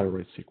know how to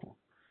write SQL.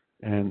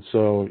 And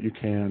so you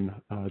can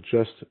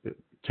just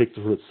take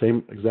the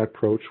same exact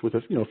approach with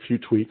a few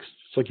tweaks,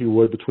 just like you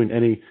would between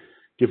any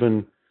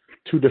given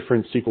 2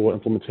 different SQL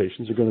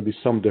implementations. There are going to be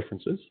some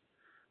differences,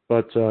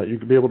 but you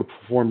can be able to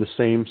perform the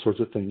same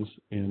sorts of things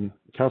in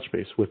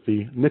Couchbase with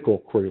the Nickel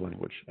query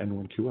language,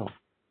 N1QL.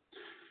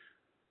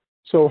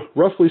 So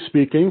roughly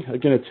speaking,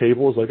 again, a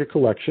table is like a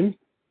collection.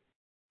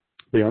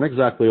 They aren't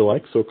exactly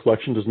alike, so a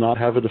collection does not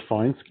have a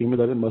defined schema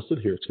that it must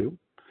adhere to.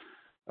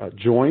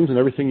 Joins and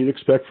everything you'd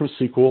expect from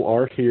SQL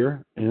are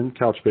here in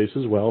Couchbase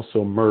as well,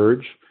 so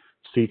merge,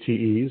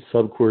 CTEs,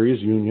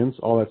 subqueries, unions,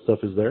 all that stuff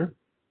is there.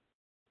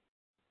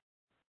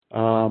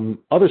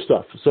 Other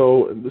stuff,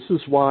 so this is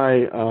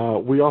why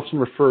we often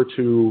refer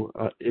to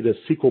it as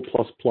SQL++.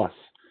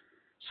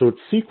 So it's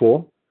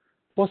SQL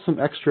plus some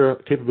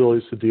extra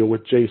capabilities to deal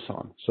with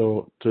JSON,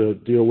 so to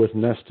deal with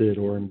nested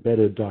or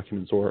embedded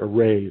documents or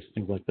arrays,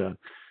 things like that.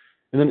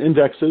 And then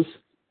indexes.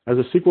 As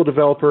a SQL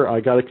developer,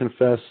 I got to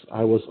confess,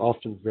 I was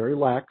often very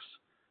lax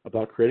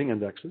about creating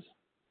indexes,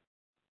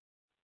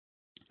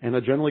 and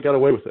I generally got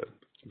away with it.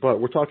 But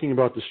we're talking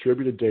about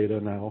distributed data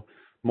now,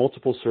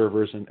 multiple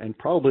servers, and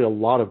probably a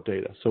lot of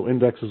data. So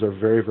indexes are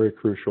very, very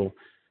crucial.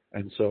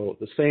 And so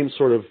the same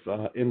sort of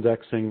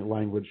indexing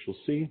language you'll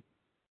see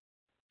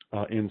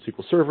in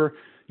SQL Server,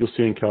 you'll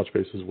see in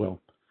Couchbase as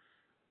well.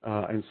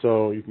 And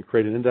so you can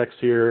create an index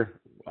here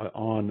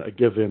on a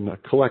given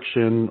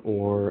collection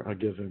or a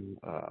given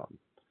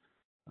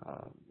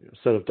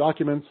set of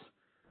documents.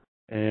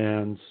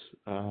 And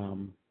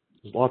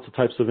there's lots of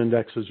types of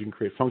indexes. You can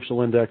create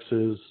functional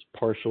indexes,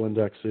 partial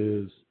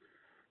indexes,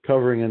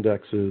 covering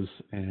indexes,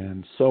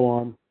 and so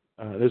on.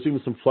 There's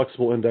even some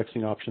flexible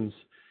indexing options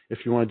if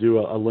you want to do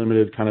a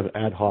limited kind of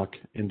ad hoc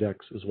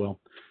index as well.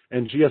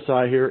 And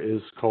GSI here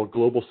is called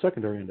Global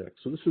Secondary Index.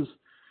 So this is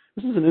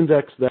an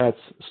index that's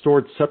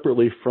stored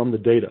separately from the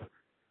data,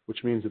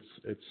 which means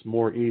it's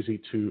more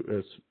easy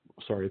to,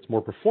 it's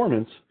more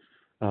performant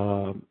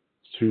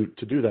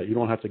to do that. You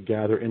don't have to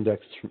gather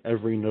indexes from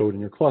every node in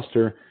your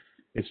cluster.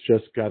 It's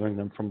just gathering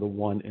them from the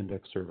one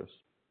index service.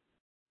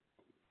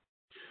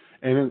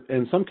 And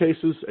in some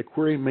cases, a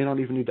query may not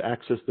even need to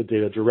access the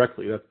data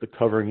directly. That's the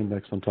covering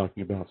index I'm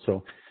talking about.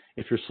 So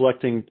if you're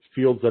selecting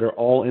fields that are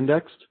all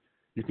indexed,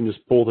 you can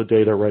just pull the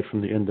data right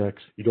from the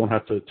index. You don't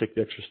have to take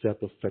the extra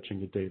step of fetching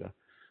the data.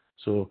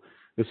 So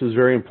this is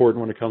very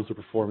important when it comes to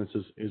performance,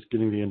 is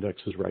getting the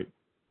indexes right.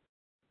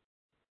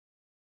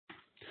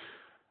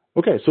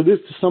 Okay, so to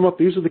sum up,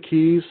 these are the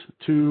keys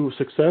to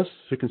success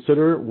to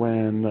consider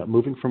when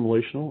moving from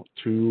relational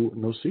to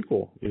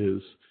NoSQL.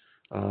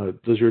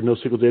 Does your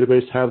NoSQL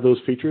database have those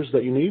features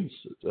that you need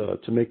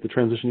to make the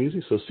transition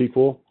easy? So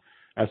SQL,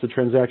 ACID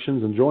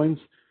transactions, and joins.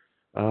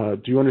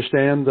 Do you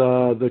understand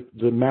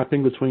the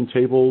mapping between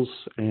tables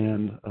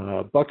and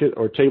bucket,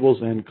 or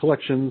tables and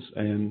collections,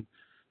 and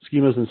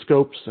schemas and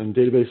scopes, and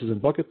databases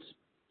and buckets?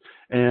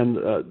 And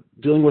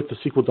dealing with the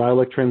SQL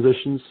dialect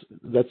transitions,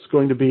 that's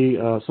going to be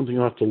something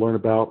you'll have to learn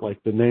about, like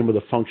the name of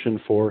the function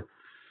for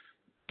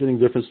getting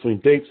the difference between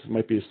dates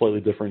might be slightly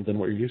different than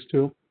what you're used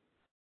to.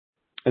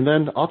 And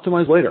then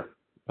optimize later.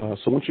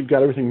 So once you've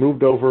got everything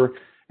moved over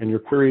and your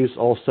queries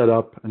all set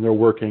up and they're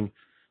working,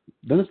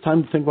 then it's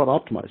time to think about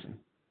optimizing.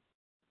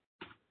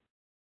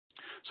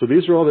 So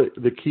these are all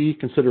the key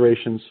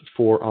considerations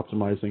for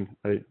optimizing.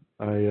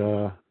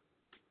 Okay,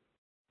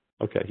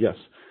 yes,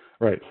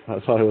 right. I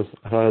thought I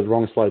had the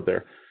wrong slide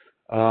there.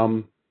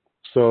 I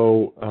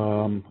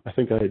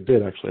think I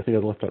did actually. I think I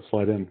left that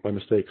slide in by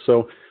mistake.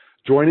 So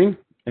joining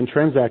and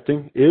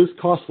transacting is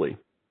costly.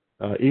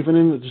 Even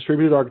in the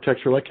distributed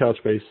architecture like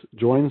Couchbase,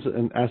 joins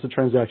and ACID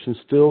transactions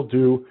still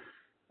do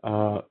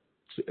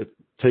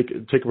take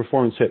a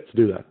performance hit to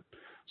do that.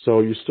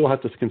 So you still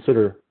have to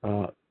consider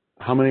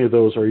how many of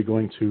those are you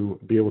going to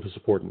be able to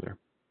support in there.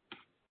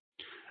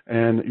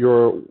 And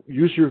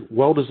use your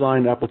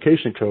well-designed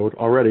application code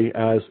already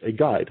as a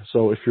guide.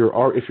 So if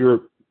you're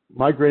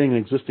migrating an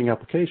existing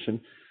application,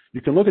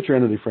 you can look at your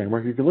entity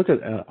framework, you can look at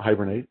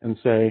Hibernate and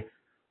say,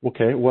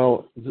 okay,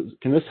 well,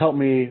 can this help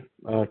me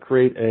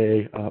create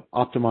a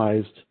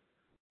optimized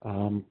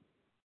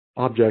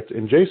object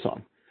in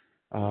JSON?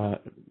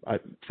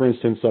 For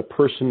instance, a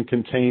person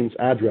contains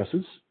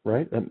addresses,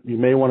 right? And you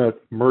may want to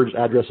merge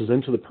addresses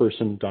into the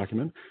person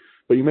document,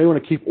 but you may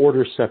want to keep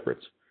orders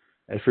separate.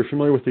 If you're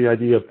familiar with the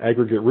idea of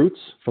aggregate roots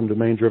from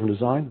domain-driven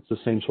design, it's the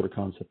same sort of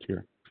concept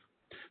here.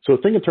 So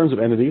think in terms of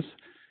entities.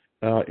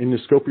 In the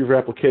scope of your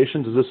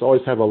application, does this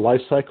always have a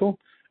life cycle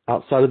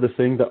outside of the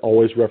thing that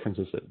always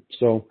references it?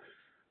 So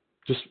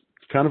just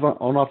kind of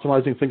on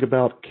optimizing, think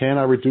about, can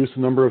I reduce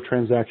the number of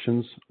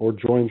transactions or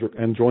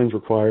joins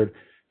required?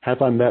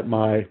 Have I met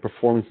my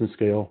performance and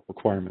scale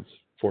requirements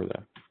for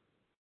that?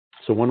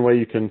 So one way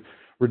you can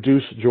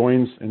reduce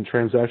joins and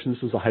transactions,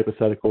 this is a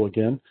hypothetical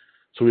again.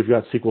 So we've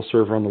got SQL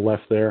Server on the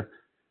left there,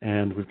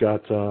 and we've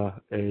got a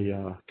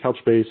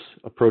Couchbase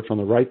approach on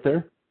the right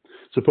there.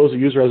 Suppose a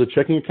user has a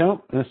checking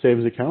account and a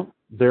savings account.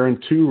 They're in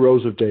 2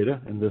 rows of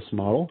data in this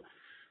model.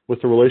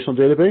 With the relational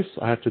database,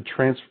 I have to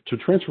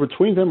transfer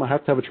between them, I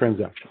have to have a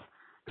transaction,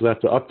 because I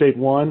have to update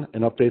one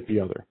and update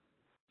the other.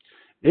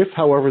 If,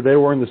 however, they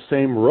were in the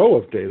same row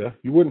of data,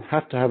 you wouldn't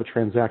have to have a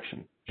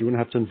transaction. You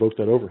wouldn't have to invoke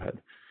that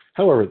overhead.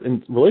 However,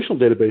 in relational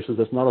databases,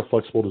 that's not a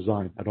flexible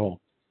design at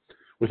all.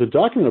 With a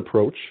document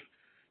approach,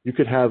 you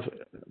could have,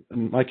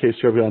 in my case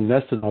here, I've got a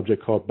nested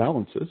object called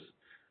balances.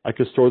 I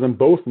could store them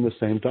both in the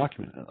same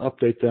document and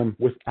update them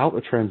without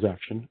a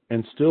transaction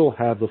and still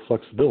have the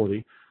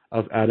flexibility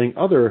of adding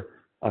other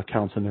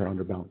accounts in there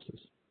under balances.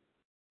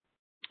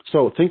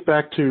 So think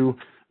back to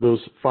those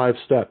 5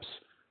 steps,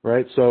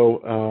 right?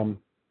 So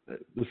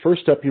the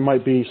first step, you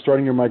might be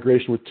starting your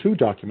migration with 2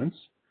 documents,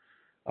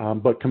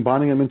 but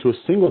combining them into a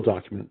single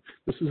document.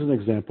 This is an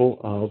example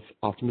of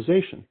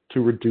optimization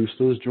to reduce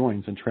those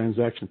joins and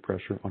transaction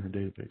pressure on your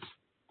database.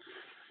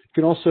 You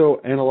can also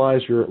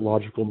analyze your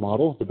logical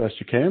model the best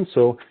you can.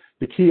 So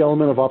the key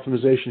element of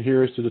optimization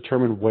here is to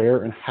determine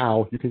where and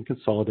how you can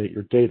consolidate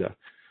your data.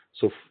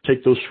 So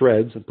take those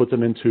shreds and put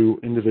them into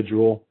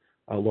individual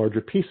larger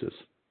pieces.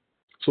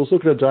 So let's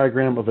look at a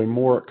diagram of a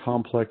more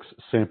complex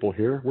sample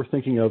here. We're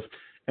thinking of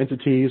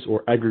entities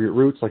or aggregate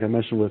roots, like I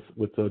mentioned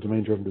with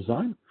domain-driven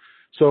design.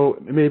 So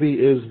maybe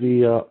is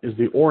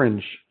the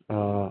orange,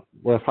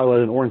 what I've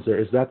highlighted in orange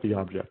there, is that the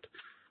object?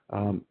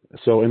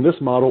 So in this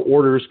model,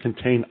 orders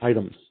contain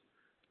items.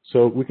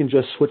 So we can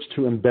just switch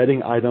to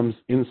embedding items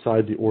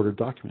inside the order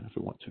document if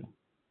we want to.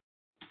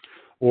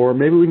 Or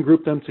maybe we can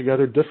group them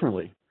together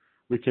differently.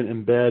 We can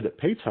embed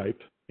pay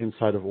type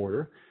inside of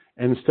order,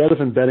 and instead of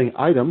embedding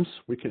items,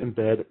 we can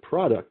embed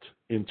product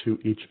into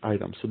each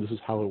item. So this is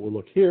how it will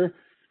look here.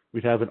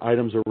 We'd have an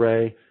items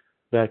array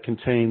that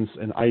contains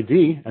an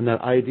ID, and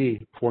that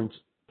ID points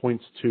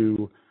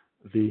to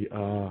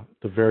the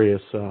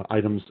various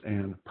items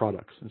and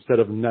products instead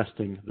of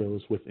nesting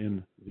those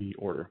within the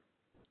order.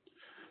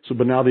 So,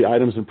 but now the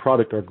items and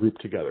product are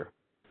grouped together.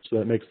 So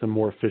that makes them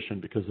more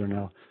efficient because they're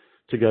now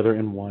together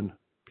in one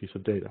piece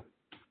of data.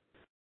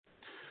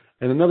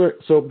 And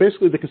so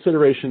basically the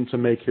consideration to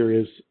make here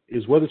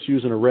is whether to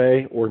use an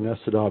array or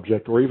nested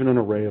object or even an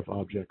array of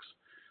objects.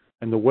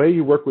 And the way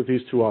you work with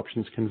these two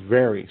options can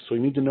vary. So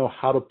you need to know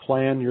how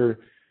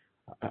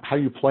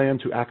you plan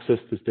to access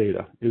this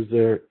data. Is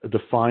there a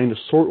defined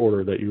sort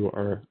order that you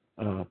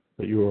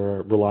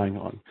are relying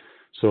on?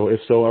 So if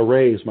so,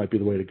 arrays might be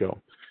the way to go.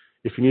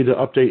 If you need to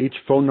update each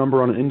phone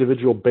number on an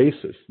individual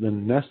basis,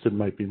 then nested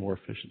might be more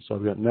efficient. So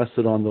I've got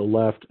nested on the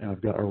left and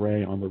I've got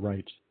array on the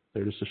right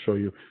there just to show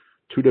you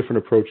two different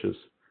approaches.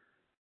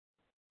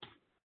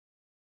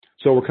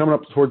 So we're coming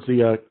up towards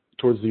the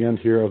end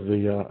here of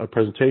the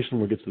presentation.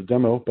 We'll get to the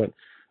demo, but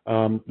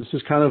this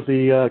is kind of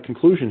the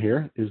conclusion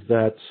here, is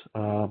that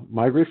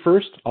migrate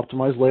first,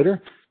 optimize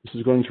later. This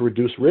is going to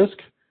reduce risk.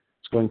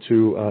 It's going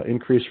to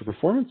increase your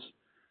performance.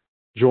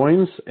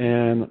 Joins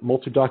and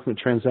multi-document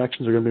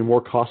transactions are going to be more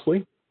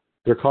costly.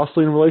 They're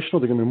costly in relational.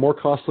 They're going to be more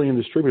costly in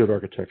distributed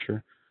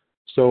architecture.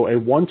 So a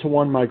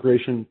one-to-one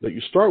migration that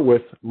you start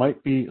with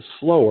might be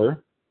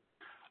slower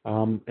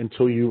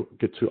until you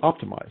get to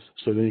optimize.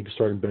 So then you can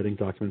start embedding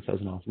documents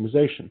as an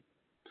optimization.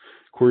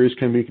 Queries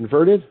can be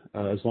converted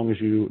as long as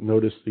you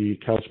notice the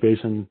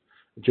Couchbase and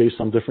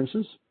JSON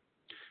differences.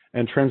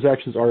 And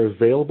transactions are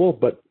available,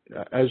 but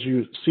as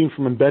you've seen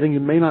from embedding, you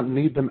may not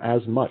need them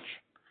as much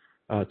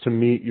to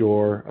meet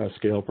your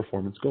scale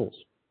performance goals.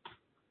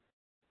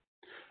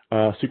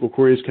 SQL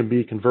queries can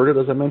be converted,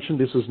 as I mentioned.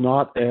 This is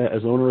not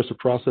as onerous a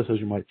process as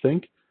you might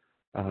think.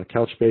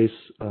 Couchbase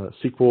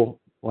SQL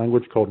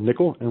language called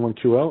NQL,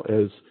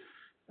 N1QL, is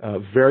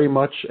very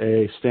much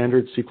a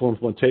standard SQL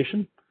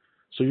implementation.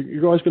 So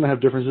you're always going to have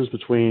differences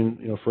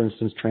between, for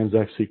instance,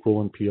 Transact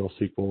SQL and PL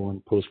SQL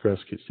and Postgres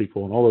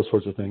SQL and all those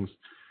sorts of things.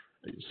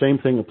 Same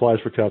thing applies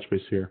for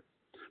Couchbase here.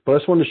 But I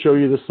just wanted to show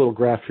you this little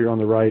graph here on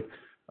the right.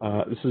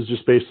 This is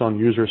just based on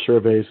user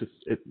surveys.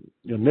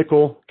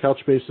 NQL,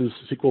 Couchbase's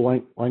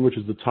SQL language,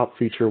 is the top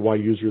feature why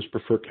users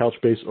prefer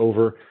Couchbase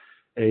over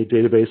a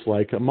database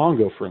like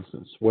Mongo, for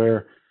instance,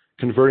 where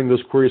converting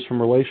those queries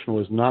from relational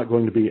is not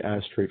going to be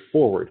as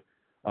straightforward.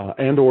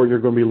 And or you're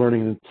going to be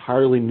learning an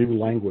entirely new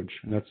language,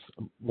 and that's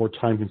more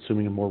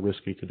time-consuming and more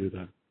risky to do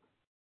that.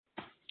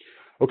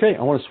 Okay,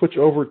 I want to switch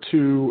over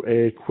to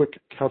a quick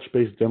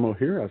Couchbase demo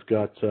here. I've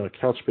got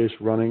Couchbase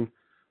running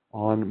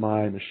on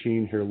my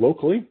machine here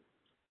locally.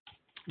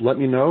 Let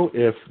me know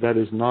if that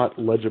is not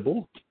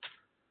legible.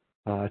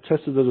 I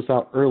tested this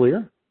out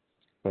earlier,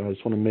 but I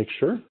just want to make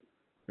sure.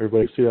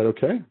 Everybody see that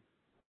okay?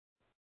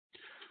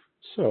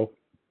 So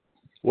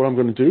what I'm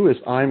going to do is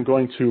I'm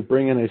going to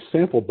bring in a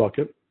sample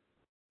bucket.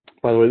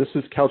 By the way, this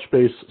is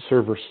Couchbase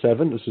Server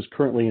 7. This is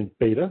currently in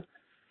beta,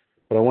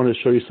 but I wanted to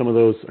show you some of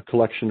those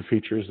collection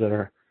features that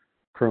are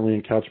currently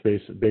in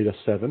Couchbase Beta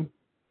 7.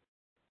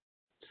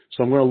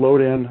 So I'm going to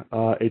load in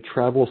a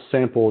travel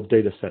sample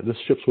data set. This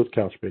ships with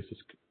Couchbase.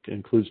 It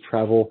includes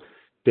travel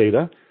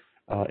data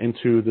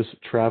into this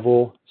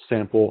travel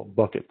sample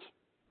bucket.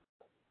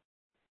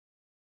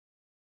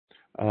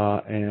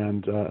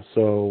 Let's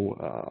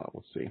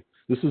see.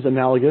 This is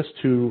analogous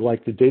to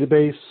like the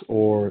database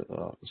or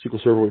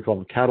SQL Server, we call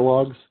them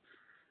catalogs.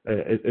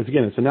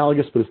 Again, it's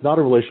analogous, but it's not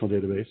a relational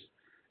database.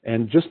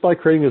 And just by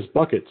creating this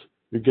bucket,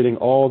 you're getting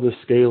all the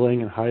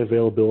scaling and high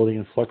availability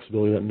and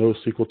flexibility that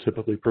NoSQL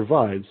typically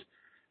provides.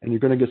 And you're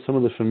going to get some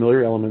of the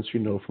familiar elements you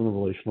know from the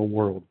relational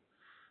world.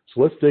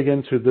 So let's dig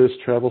into this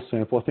travel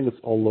sample. I think it's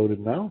all loaded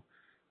now.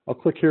 I'll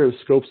click here at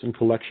Scopes and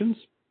Collections.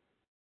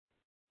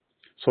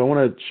 So I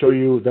want to show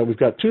you that we've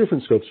got two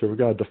different scopes here. We've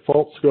got a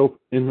default scope,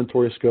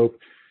 inventory scope.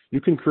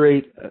 You can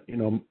create,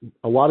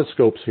 a lot of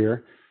scopes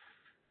here.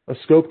 A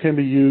scope can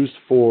be used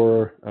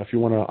for if you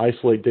want to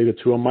isolate data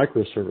to a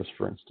microservice,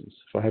 for instance.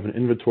 If I have an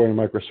inventory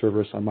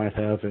microservice, I might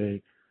have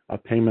a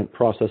payment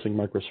processing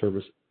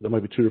microservice. That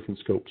might be two different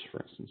scopes,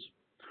 for instance.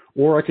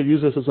 Or I could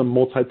use this as a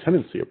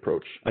multi-tenancy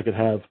approach. I could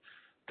have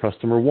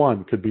customer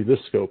 1 could be this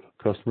scope,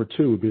 customer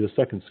 2 would be the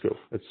second scope,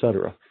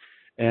 etc.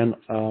 And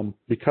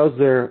because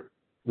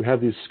we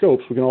have these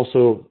scopes, we can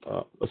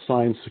also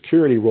assign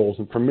security roles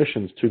and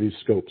permissions to these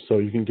scopes. So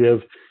you can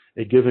give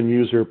a given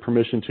user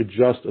permission to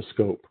just a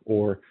scope,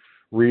 or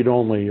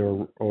read-only,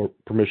 or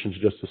permission to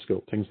just a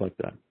scope, things like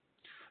that.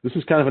 This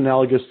is kind of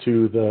analogous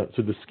to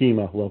the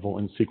schema level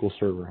in SQL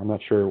Server. I'm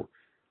not sure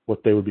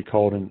what they would be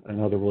called in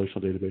other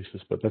relational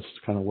databases, but that's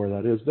kind of where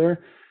that is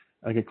there.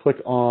 I can click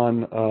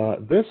on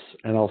this,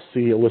 and I'll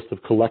see a list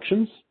of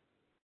collections.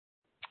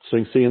 So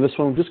you can see in this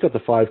one, we've just got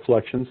the 5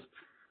 collections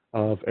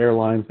of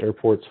airlines,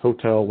 airports,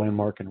 hotel,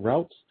 landmark, and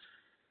routes.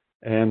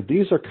 And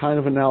these are kind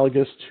of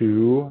analogous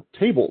to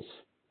tables.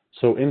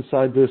 So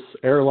inside this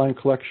airline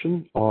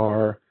collection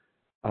are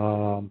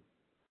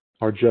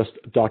just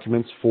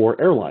documents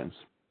for airlines.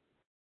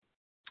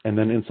 And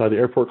then inside the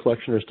airport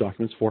collection, there's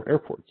documents for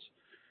airports.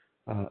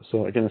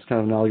 So again, it's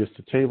kind of analogous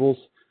to tables.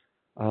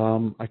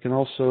 I can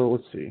also,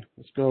 let's see,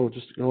 let's go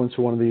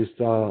into one of these,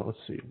 let's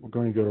see, we're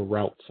going to go to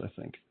routes, I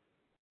think.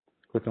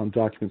 Click on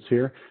documents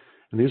here.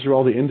 And these are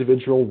all the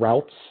individual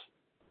routes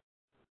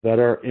that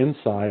are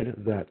inside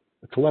that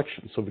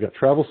collection. So we've got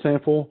travel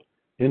sample,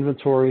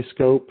 inventory,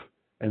 scope,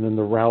 and then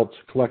the route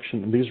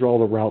collection. And these are all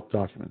the route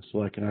documents.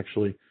 So I can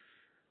actually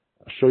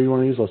show you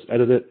one of these. Let's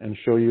edit it and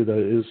show you that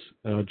it is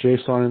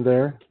JSON in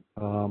there.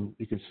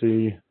 You can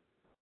see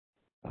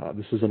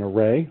this is an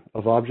array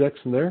of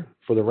objects in there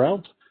for the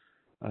route.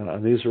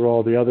 And these are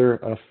all the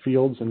other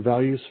fields and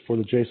values for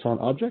the JSON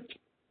object.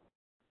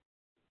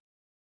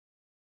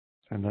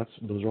 And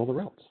those are all the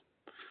routes.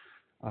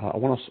 I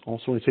want to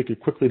also take you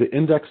quickly to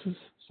indexes.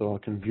 So I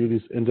can view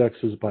these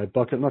indexes by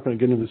bucket. I'm not going to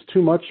get into this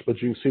too much,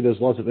 but you can see there's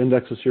lots of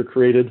indexes here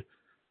created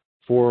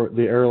for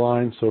the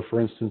airline. So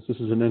for instance, this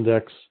is an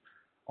index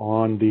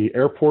on the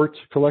airport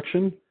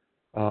collection,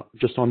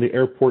 just on the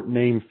airport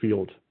name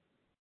field.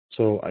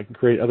 So I can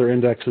create other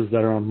indexes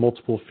that are on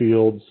multiple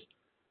fields.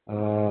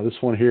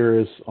 This one here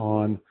is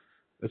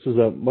this is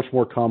a much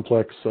more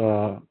complex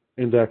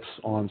index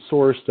on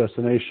source,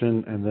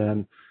 destination, and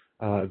then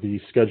the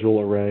schedule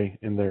array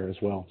in there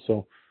as well.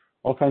 So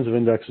all kinds of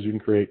indexes you can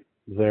create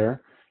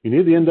there. You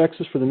need the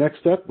indexes for the next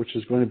step, which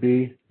is going to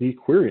be the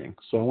querying.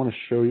 So I want to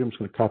show you, I'm just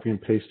going to copy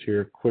and paste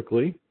here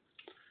quickly,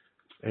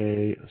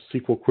 a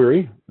SQL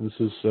query. And this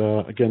is,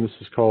 again, this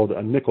is called a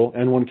NQL.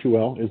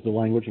 N1QL is the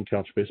language in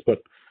Couchbase,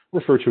 but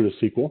refer to it as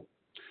SQL.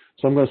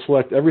 So I'm going to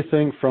select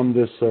everything from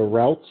this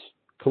routes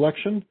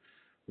collection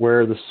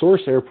where the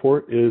source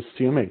airport is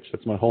CMH.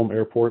 That's my home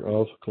airport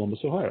of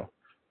Columbus, Ohio.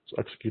 So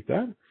execute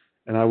that.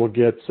 And I will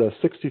get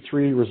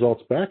 63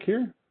 results back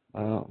here.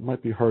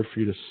 Might be hard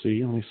for you to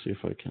see. Let me see if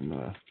I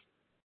can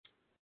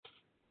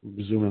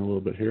zoom in a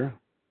little bit here.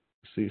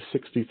 See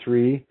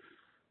 63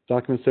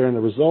 documents there in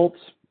the results,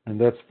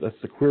 and that's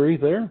the query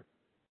there.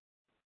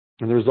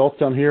 And the results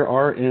down here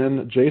are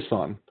in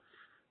JSON.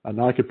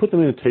 Now I could put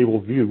them in a table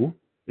view.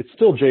 It's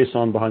still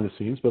JSON behind the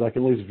scenes, but I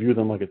can at least view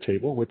them like a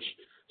table, which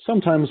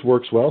sometimes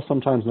works well,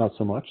 sometimes not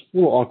so much. It's a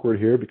little awkward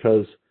here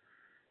because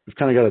we've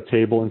kind of got a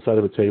table inside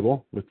of a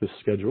table with this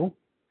schedule,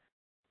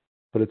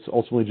 but it's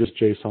ultimately just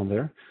JSON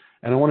there.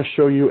 And I want to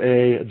show you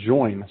a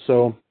join.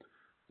 So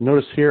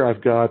notice here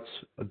I've got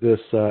this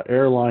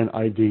airline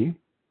ID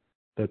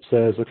that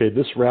says, okay,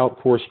 this route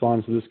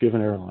corresponds to this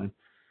given airline.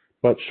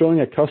 But showing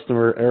a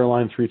customer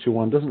airline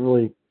 321 doesn't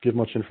really give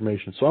much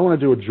information. So I want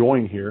to do a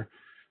join here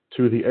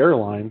to the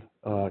airline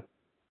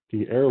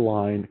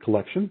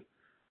collection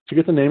to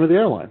get the name of the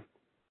airline.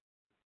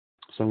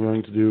 So I'm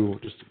going to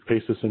just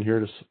paste this in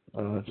here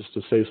just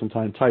to save some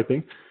time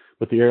typing.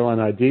 But the airline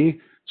ID,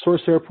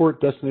 source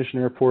airport, destination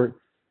airport,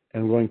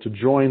 and I'm going to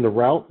join the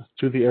route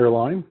to the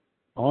airline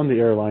on the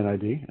airline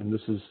ID. And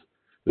this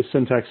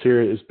syntax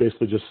here is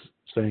basically just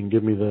saying,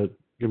 give me the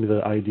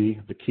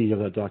ID, the key of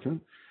that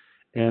document,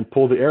 and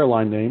pull the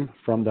airline name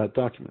from that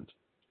document.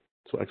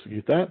 So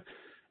execute that.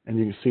 And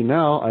you can see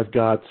now I've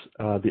got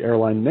the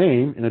airline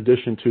name in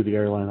addition to the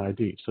airline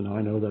ID. So now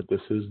I know that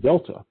this is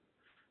Delta,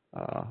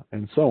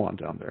 and so on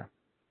down there.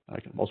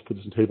 I can also put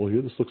this in table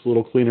view. This looks a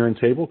little cleaner in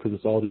table because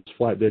it's all just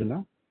flat data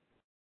now.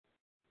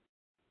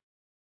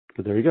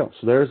 But there you go.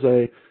 So there's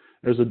a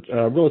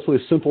relatively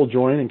simple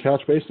join in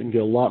Couchbase. It can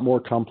get a lot more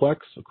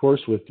complex, of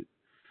course, with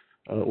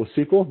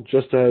SQL,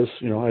 just as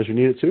you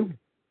need it to.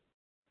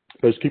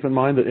 But just keep in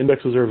mind that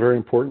indexes are very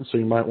important. So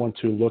you might want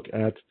to look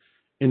at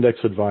Index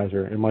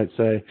Advisor. It might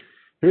say,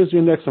 here's the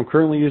index I'm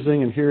currently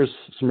using, and here's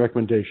some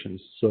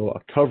recommendations. So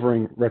a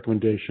covering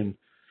recommendation.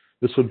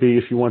 This would be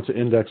if you want to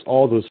index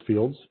all those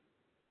fields.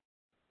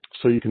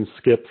 So you can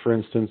skip, for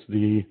instance,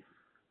 the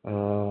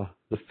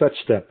fetch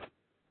step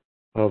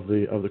of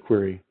the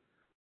query.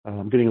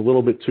 I'm getting a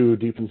little bit too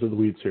deep into the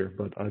weeds here,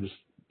 but I just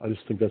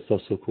think that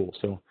stuff's so cool.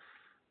 So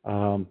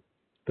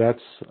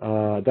that's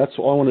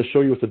all I want to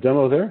show you with the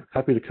demo there.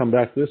 Happy to come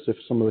back to this if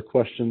some of the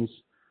questions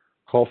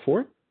call for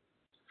it.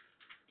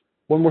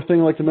 One more thing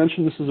I'd like to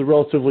mention, this is a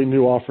relatively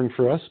new offering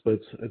for us, but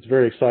it's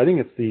very exciting.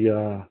 It's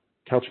the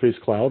Couchbase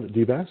Cloud,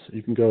 DBaaS.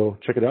 You can go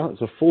check it out.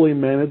 It's a fully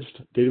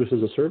managed database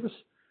as a service,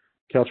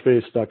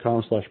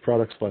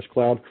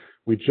 couchbase.com/product/cloud.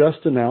 We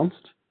just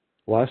announced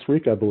last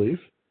week, I believe,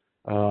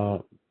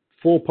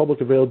 full public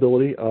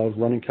availability of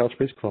running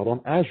Couchbase Cloud on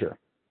Azure.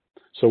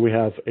 So we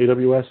have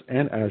AWS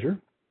and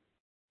Azure,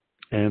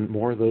 and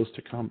more of those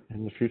to come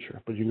in the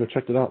future. But you can go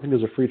check it out. I think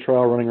there's a free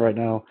trial running right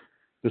now.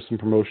 There's some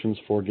promotions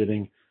for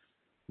getting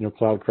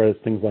cloud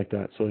credits, things like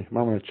that. So you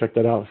might want to check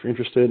that out if you're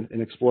interested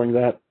in exploring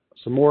that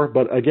some more.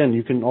 But again,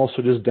 you can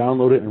also just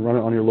download it and run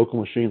it on your local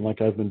machine like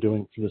I've been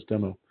doing for this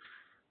demo.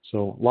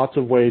 So lots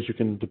of ways you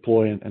can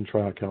deploy and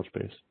try out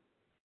Couchbase.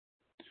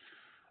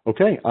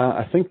 Okay,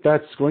 I think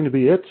that's going to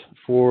be it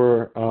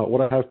for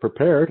what I have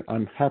prepared.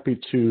 I'm happy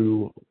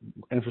to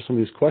answer some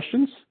of these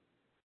questions.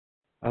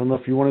 I don't know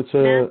if you wanted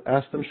to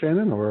ask them,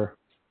 Shannon, or...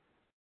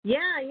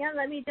 Yeah,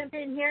 let me jump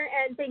in here,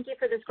 and thank you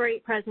for this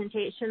great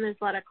presentation. There's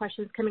a lot of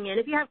questions coming in.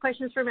 If you have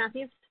questions for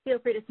Matthew, feel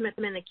free to submit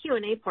them in the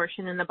Q&A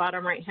portion in the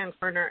bottom right-hand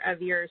corner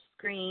of your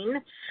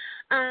screen.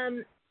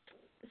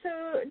 So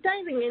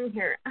diving in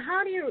here,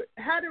 how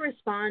to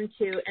respond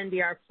to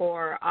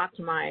NBR4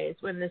 optimize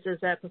when this is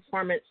a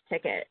performance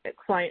ticket that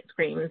client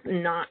screens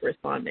not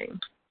responding?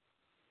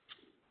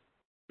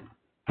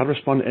 How to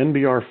respond to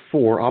NBR4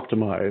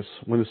 optimize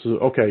when this is,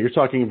 okay, you're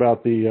talking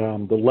about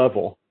the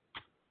level.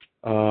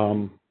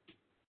 I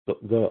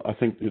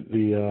think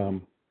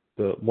the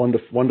 1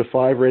 to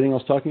 5 rating I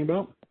was talking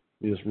about.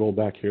 You just roll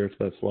back here to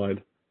that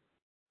slide.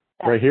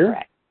 That's right here.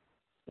 Correct.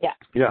 Yeah.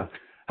 Yeah.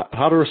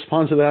 How to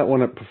respond to that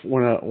when a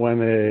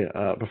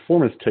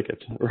performance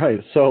ticket, right?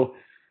 So,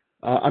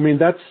 I mean,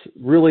 that's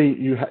really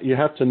you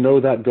have to know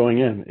that going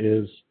in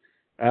is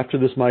after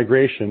this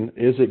migration,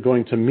 is it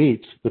going to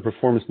meet the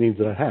performance needs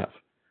that I have?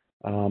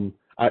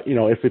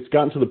 If it's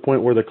gotten to the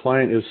point where the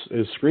client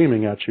is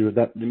screaming at you,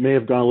 that may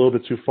have gone a little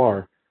bit too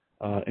far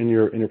in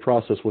your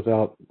process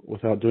without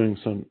doing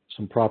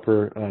some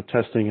proper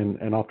testing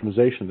and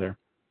optimization there.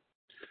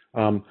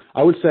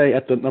 I would say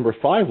at the number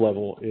 5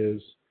 level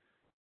is,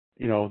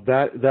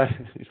 that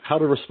how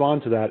to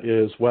respond to that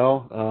is,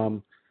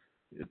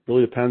 it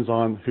really depends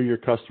on who your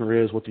customer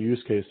is, what the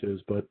use case is,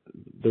 but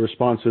the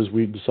response is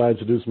we decide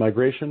to do this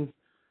migration,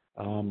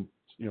 for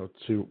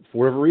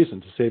whatever reason,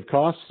 to save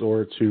costs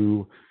or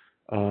to,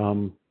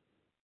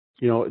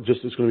 just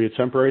it's going to be a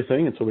temporary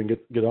thing until we can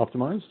get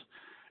optimized.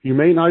 You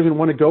may not even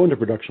want to go into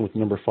production with the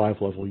number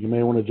 5 level. You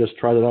may want to just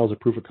try that out as a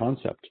proof of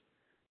concept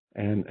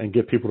and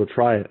get people to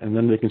try it, and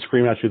then they can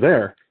scream at you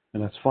there.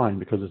 And that's fine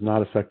because it's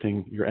not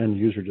affecting your end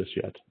user just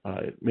yet.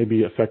 It may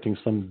be affecting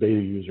some beta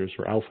users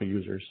or alpha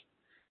users.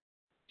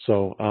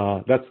 So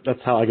that's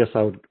how I guess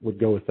I would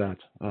go with that.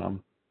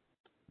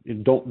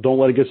 Don't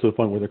let it get to the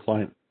point where the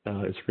client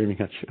is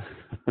screaming at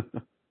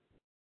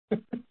you.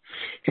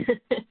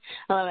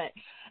 I love it.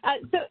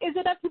 So is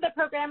it up to the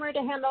programmer to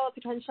handle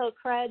potential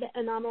CRUD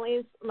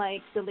anomalies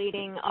like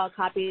deleting all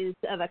copies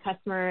of a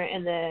customer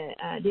in the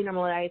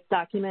denormalized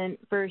document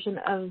version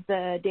of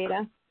the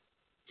data?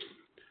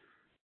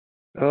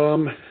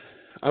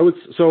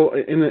 So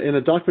in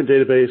a document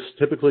database,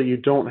 typically you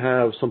don't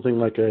have something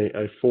like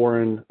a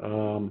foreign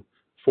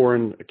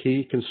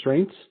key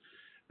constraints,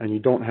 and you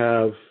don't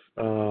have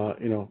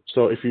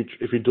so if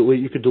you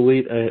delete, you could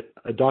delete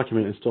a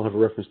document and still have a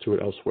reference to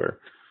it elsewhere.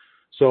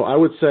 So I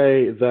would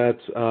say that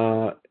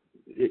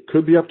it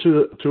could be up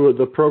to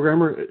the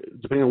programmer,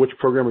 depending on which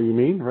programmer you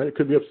mean, right? It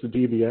could be up to the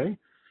DBA.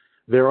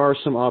 There are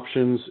some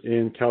options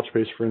in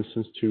Couchbase, for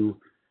instance, to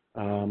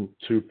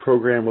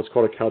program what's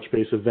called a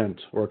Couchbase event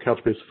or a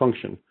Couchbase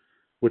function,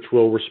 which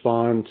will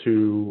respond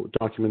to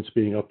documents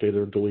being updated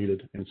or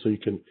deleted. And so you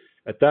can,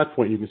 at that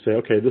point, you can say,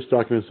 okay, this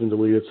document's been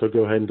deleted, so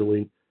go ahead and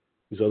delete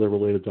these other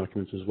related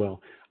documents as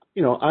well.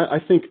 I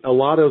think a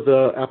lot of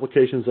the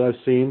applications that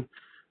I've seen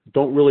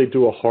don't really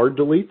do a hard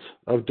delete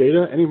of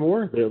data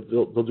anymore.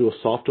 They'll do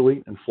a soft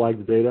delete and flag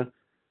the data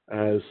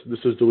as this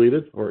is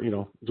deleted, or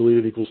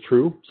deleted equals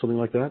true, something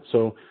like that.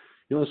 So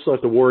you don't still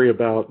have to worry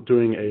about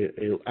doing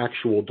a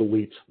actual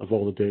delete of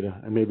all the data,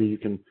 and maybe you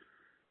can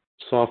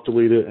soft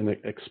delete it and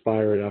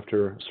expire it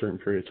after a certain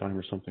period of time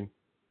or something.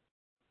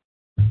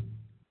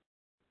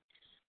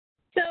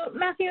 So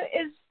Matthew,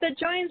 is the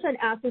joins and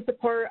ASA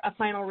support a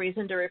final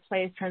reason to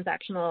replace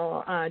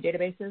transactional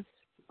databases?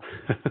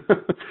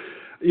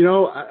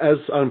 As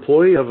an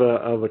employee of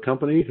a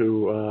company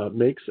who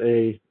makes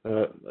a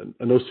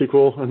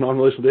NoSQL, a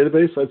non-relational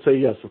database, I'd say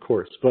yes, of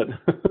course. But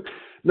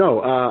no,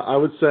 I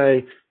would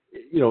say,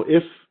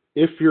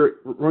 if you're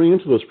running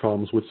into those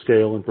problems with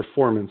scale and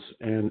performance,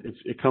 and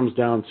it comes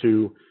down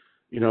to,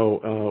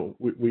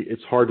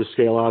 it's hard to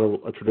scale out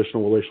a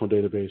traditional relational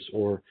database,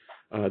 or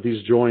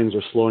these joins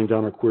are slowing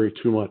down our query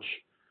too much,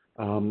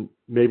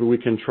 maybe we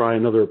can try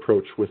another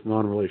approach with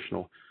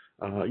non-relational.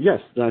 Yes,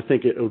 then I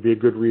think it would be a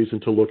good reason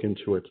to look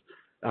into it.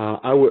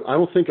 I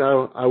don't think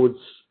I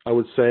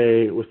would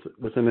say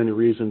within any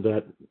reason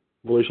that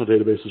relational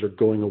databases are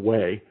going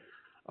away,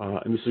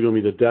 and this is going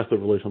to be the death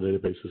of relational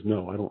databases.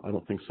 No, I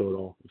don't think so at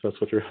all, if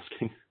that's what you're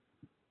asking.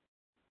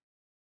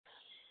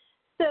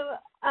 So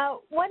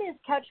what is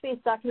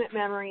Couchbase document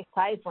memory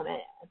size limit?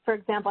 For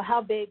example,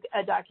 how big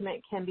a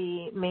document can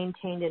be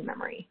maintained in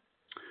memory?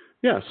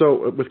 Yeah,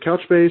 so with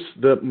Couchbase,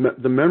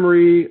 the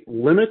memory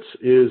limit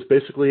is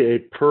basically a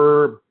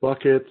per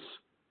bucket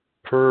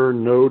per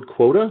node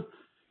quota,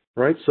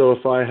 right? So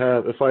if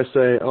I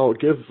say, oh,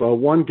 give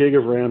 1 gig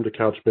of RAM to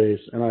Couchbase,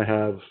 and I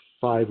have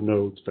 5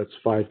 nodes, that's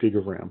 5 gig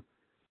of RAM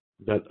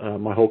that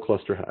my whole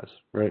cluster has,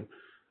 right?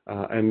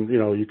 And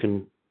you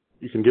can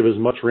give as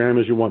much RAM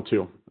as you want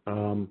to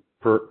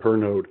per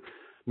node.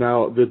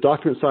 Now the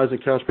document size in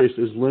Couchbase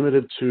is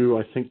limited to,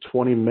 I think,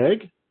 20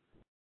 meg.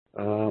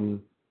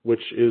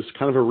 Which is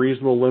kind of a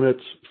reasonable limit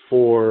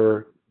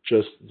for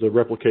just the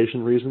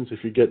replication reasons.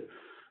 If you get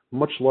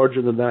much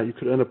larger than that, you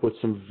could end up with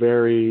some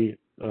very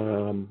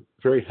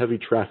very heavy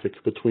traffic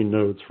between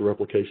nodes for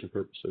replication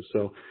purposes.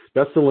 So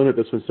that's the limit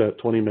that's been set,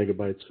 20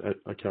 megabytes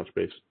at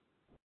Couchbase.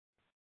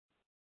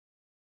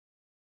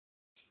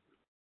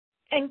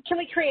 And can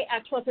we create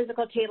actual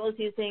physical tables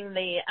using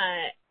the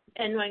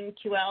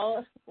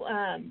N1QL?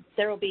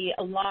 There will be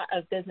a lot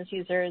of business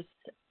users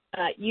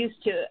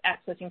used to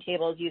accessing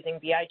tables using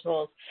BI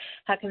tools.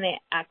 How can they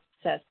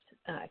access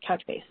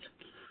Couchbase?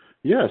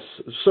 Yes.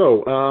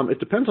 So it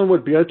depends on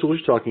what BI tool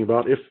you're talking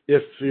about.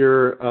 If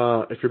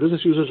your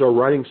business users are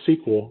writing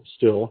SQL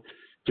still,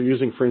 so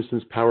using, for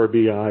instance, Power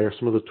BI or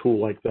some other tool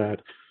like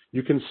that,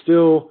 you can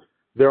still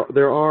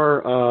there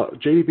are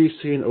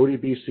JDBC and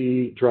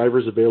ODBC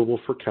drivers available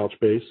for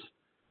Couchbase,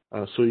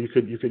 so you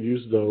could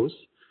use those.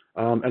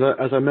 And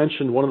as I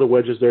mentioned, one of the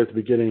wedges there at the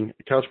beginning,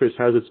 Couchbase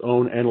has its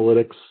own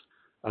analytics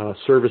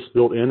service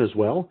built in as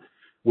well,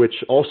 which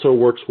also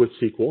works with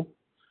SQL.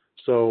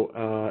 So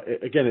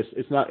again,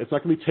 it's not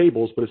going to be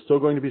tables, but it's still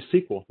going to be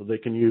SQL that they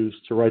can use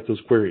to write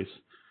those queries.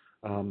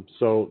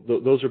 So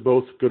those are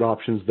both good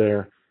options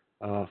there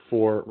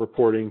for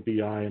reporting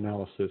BI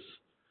analysis.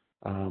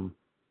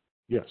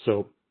 Yeah,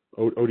 so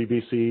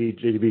ODBC,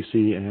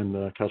 JDBC, and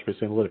Couchbase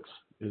Analytics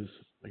is,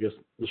 I guess,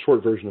 the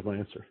short version of my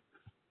answer.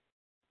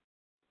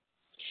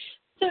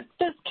 So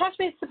does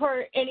Couchbase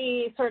support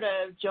any sort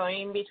of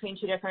join between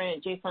two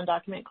different JSON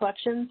document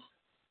collections?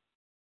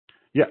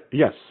 Yeah,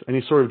 yes,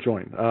 any sort of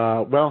join.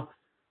 Well,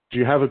 do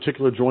you have a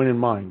particular join in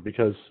mind?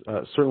 Because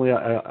certainly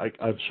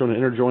I've shown an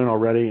inner join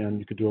already, and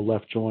you could do a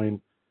left join.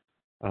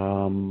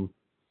 I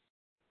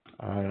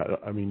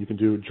mean, you can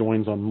do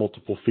joins on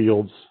multiple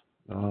fields.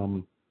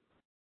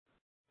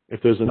 If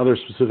there's another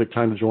specific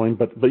time to join,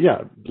 but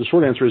yeah, the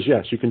short answer is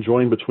yes. You can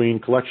join between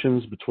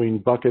collections, between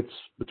buckets,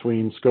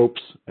 between scopes,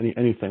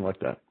 anything like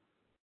that.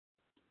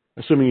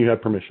 Assuming you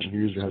have permission,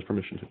 your user has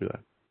permission to do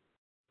that.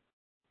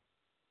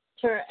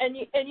 Sure, and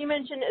you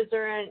mentioned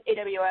Azure and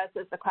AWS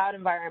as the cloud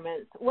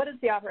environments. What's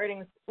the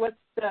operating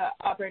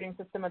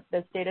system of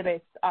this database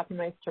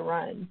optimized to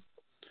run?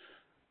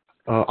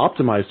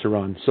 Optimized to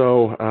run.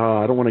 So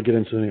I don't want to get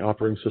into any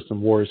operating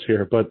system wars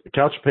here, but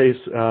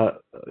Couchbase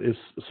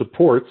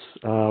supports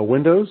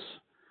Windows,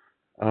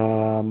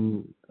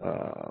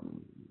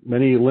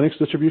 many Linux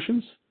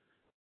distributions,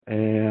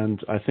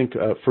 and I think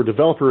for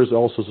developers it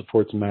also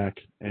supports Mac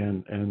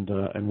and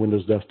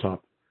Windows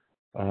Desktop.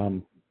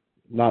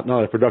 Not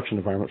a production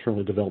environment,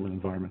 certainly a development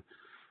environment.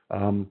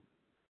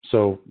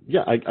 So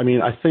yeah, I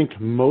mean, I think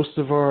most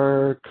of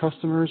our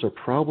customers are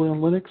probably on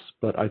Linux,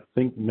 but I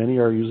think many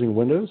are using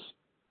Windows,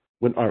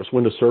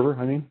 Windows Server,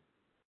 I mean.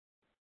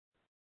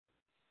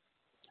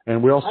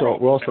 And we also,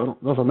 I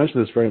don't know if I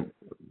mentioned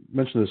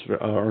this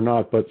or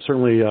not, but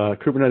certainly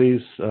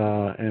Kubernetes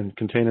and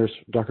containers,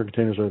 Docker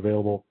containers are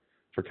available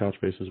for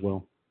Couchbase as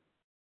well.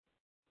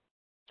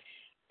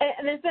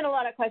 And there's been a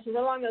lot of questions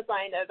along those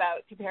lines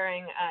about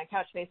comparing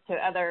Couchbase to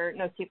other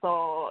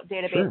NoSQL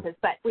databases, sure.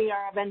 But we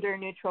are a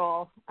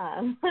vendor-neutral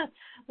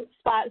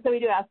spot, so we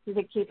do ask to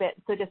keep it.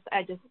 So just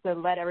to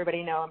let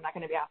everybody know, I'm not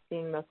going to be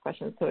asking those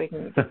questions, so we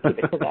can keep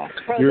it to that.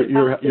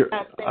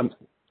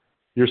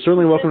 You're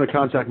certainly welcome to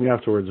contact me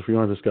afterwards if you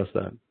want to discuss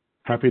that.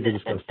 Happy to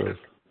discuss those.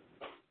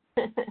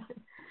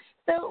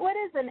 So what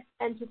is an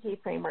entity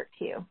framework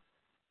to you?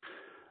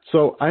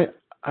 So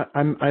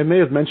I may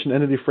have mentioned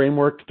Entity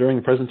Framework during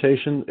the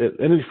presentation.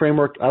 Entity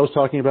Framework I was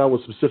talking about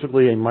was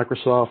specifically a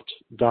Microsoft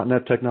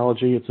 .NET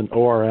technology. It's an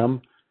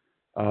ORM,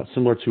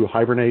 similar to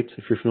Hibernate,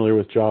 if you're familiar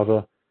with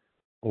Java,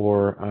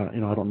 or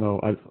I don't know.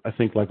 I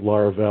think like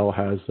Laravel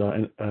has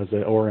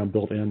an ORM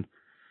built in.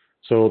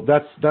 So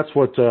that's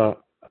what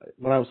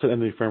when I said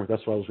Entity Framework,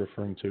 that's what I was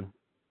referring to.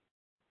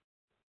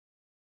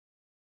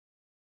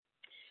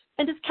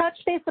 And does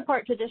Couchbase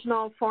support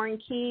traditional foreign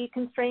key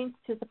constraints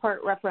to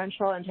support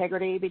referential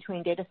integrity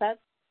between data sets?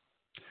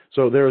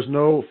 So there is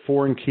no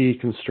foreign key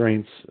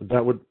constraints.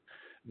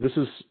 This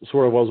is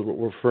sort of what I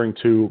was referring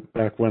to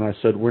back when I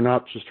said we're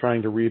not just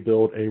trying to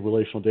rebuild a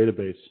relational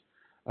database.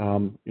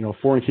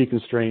 Foreign key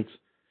constraints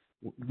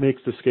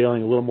makes the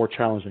scaling a little more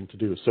challenging to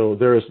do. So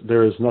there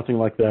is nothing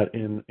like that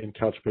in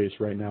Couchbase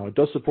right now. It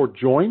does support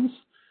joins,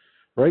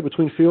 right,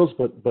 between fields,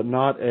 but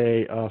not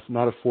a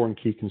foreign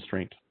key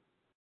constraint.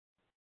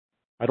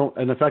 I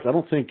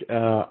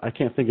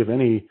can't think of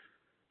any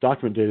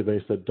document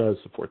database that does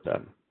support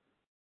that.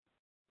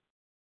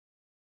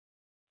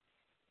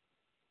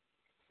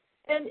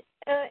 And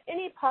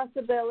any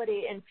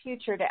possibility in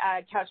future to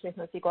add Couchbase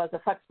NoSQL as a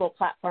flexible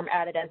platform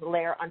added as a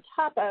layer on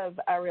top of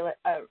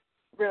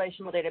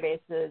relational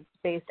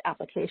databases-based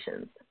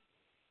applications?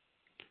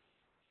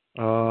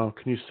 Can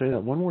you say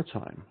that one more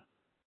time?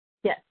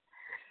 Yes.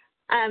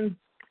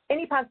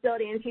 Any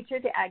possibility in future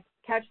to add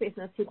Couchbase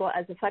NoSQL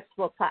as a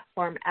flexible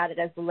platform added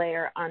as a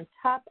layer on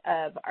top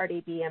of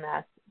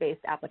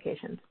RDBMS-based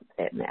applications,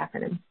 in the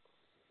acronym?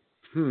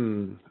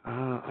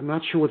 I'm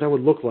not sure what that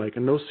would look like. A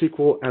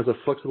NoSQL as a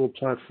flexible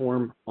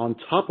platform on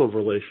top of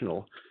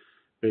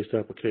relational-based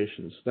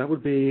applications. That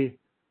would be,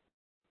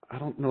 I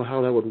don't know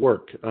how that would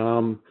work.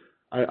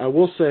 I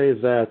will say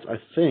that I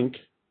think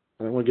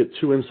don't want to get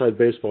too inside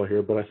baseball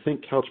here, but I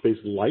think Couchbase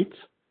Lite,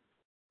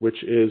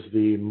 which is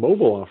the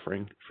mobile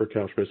offering for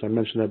Couchbase, I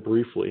mentioned that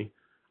briefly.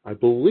 I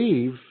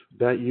believe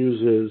that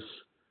uses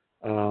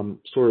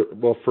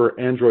for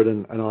Android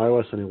and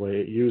iOS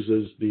anyway, it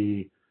uses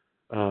the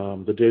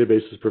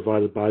databases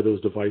provided by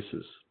those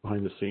devices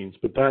behind the scenes.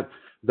 But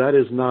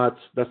that's not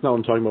what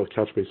I'm talking about with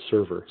Couchbase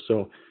Server.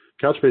 So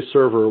Couchbase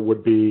Server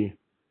would be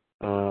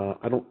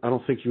I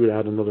don't think you would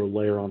add another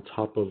layer on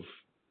top of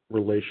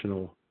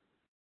relational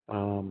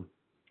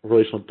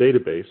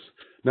database.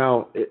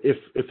 Now,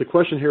 if the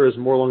question here is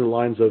more along the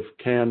lines of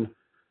can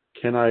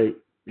I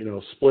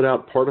split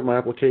out part of my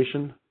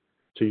application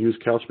to use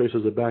Couchbase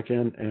as a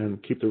backend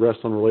and keep the rest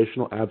on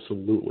relational,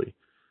 absolutely.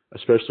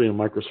 Especially in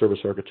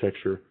microservice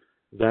architecture,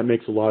 that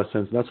makes a lot of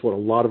sense, and that's what a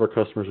lot of our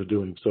customers are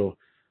doing. So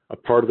a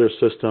part of their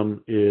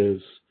system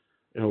is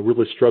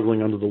really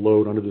struggling under the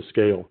load, under the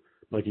scale,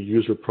 like a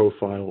user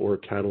profile or a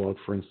catalog,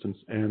 for instance,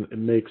 and it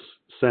makes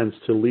sense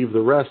to leave the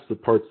rest, the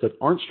parts that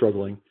aren't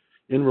struggling,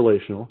 in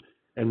relational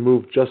and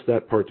move just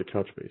that part to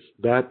Couchbase.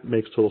 That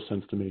makes total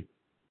sense to me.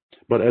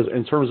 But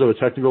in terms of a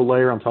technical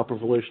layer on top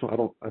of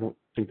relational, I don't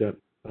think that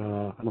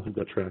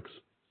tracks.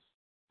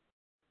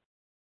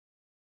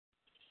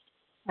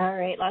 All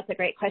right, lots of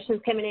great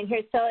questions coming in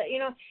here. So,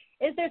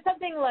 is there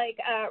something like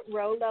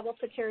row-level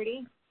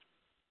security?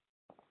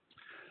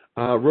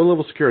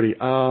 Row-level security.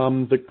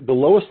 The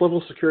lowest level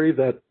of security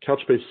that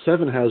Couchbase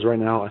 7 has right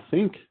now, I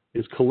think,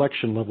 is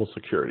collection-level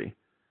security.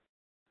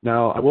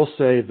 Now, I will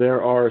say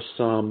there are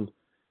some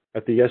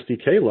at the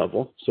SDK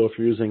level, so if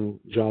you're using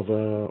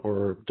Java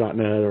or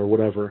 .NET or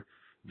whatever,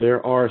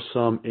 there are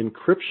some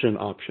encryption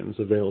options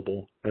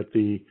available at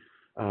the,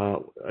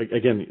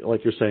 again,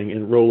 like you're saying,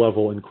 in row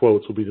level, in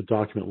quotes, will be the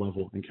document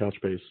level in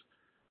Couchbase.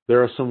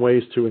 There are some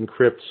ways to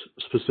encrypt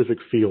specific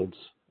fields,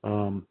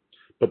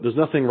 but there's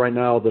nothing right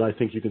now that I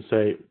think you can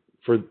say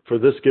for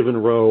this given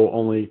row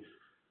only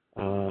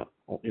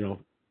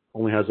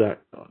has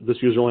that, this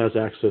user only has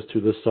access to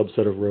this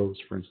subset of rows,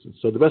 for instance.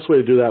 So the best way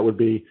to do that would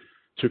be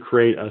to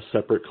create a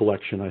separate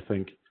collection, I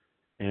think,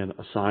 and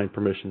assign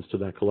permissions to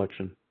that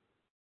collection.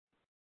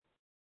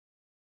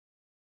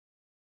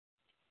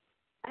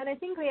 And I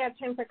think we have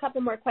time for a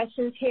couple more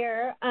questions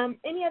here.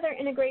 Any other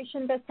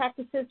integration best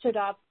practices to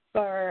adopt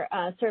for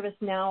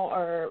ServiceNow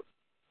or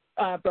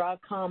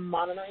Broadcom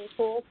monitoring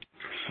tools?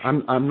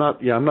 I'm not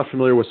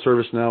familiar with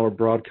ServiceNow or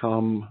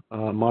Broadcom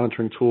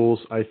monitoring tools.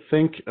 I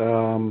think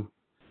the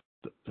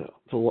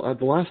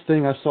last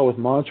thing I saw with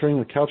monitoring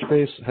the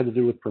Couchbase had to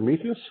do with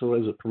Prometheus. So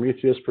as a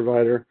Prometheus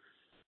provider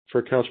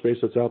for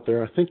Couchbase that's out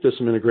there, I think there's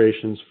some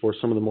integrations for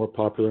some of the more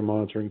popular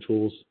monitoring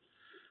tools.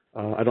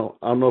 I don't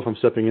know if I'm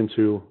stepping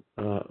into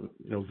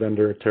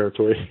vendor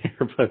territory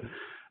here, but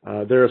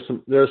there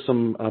are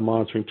some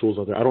monitoring tools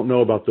out there. I don't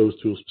know about those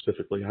tools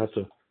specifically.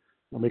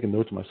 I'll make a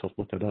note to myself,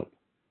 look that up.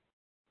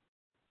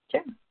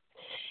 Sure.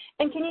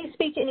 And can you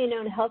speak to any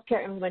known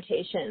healthcare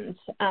implementations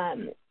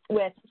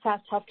with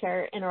fast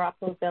healthcare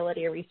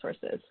interoperability or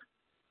resources?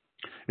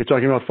 You're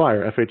talking about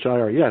FHIR,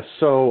 F-H-I-R. Yes.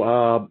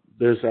 So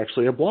there's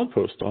actually a blog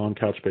post on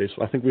Couchbase.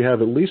 I think we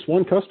have at least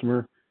one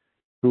customer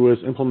who has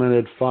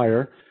implemented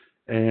FHIR,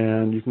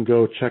 and you can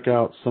go check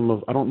out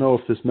I don't know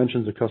if this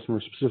mentions a customer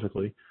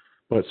specifically,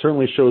 but it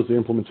certainly shows the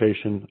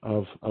implementation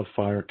of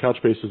FHIR.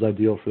 Couchbase is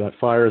ideal for that.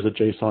 FHIR is a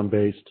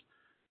JSON-based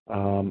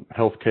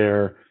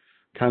healthcare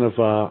kind of,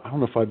 I don't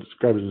know if I'd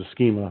describe it as a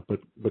schema,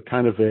 but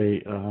kind of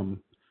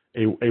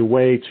a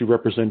way to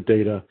represent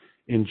data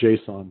in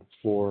JSON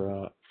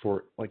for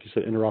like you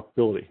said,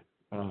 interoperability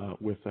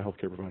with the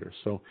healthcare providers.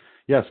 So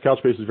yes,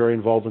 Couchbase is very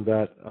involved in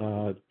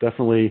that.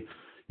 Definitely,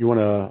 you want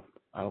to.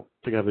 I don't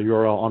think I have the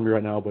URL on me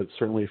right now, but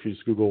certainly if you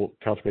just Google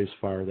Couchbase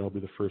FHIR, that'll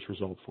be the first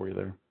result for you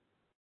there.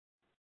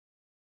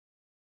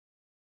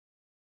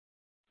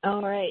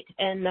 All right,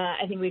 and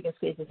I think we can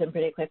squeeze this in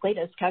pretty quickly.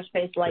 Does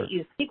Couchbase Lite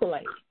use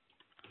SQLite?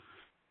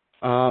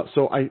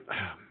 So I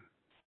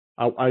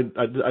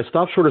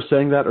stopped short of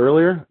saying that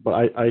earlier, but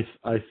I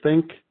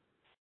think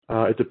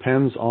it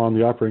depends on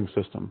the operating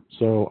system.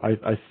 So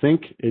I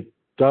think it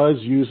does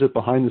use it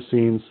behind the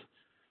scenes,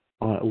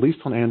 at least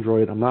on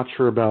Android. I'm not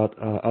sure about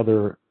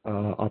other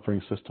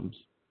operating systems.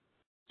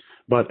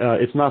 But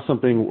it's not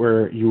something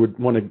where you would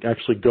want to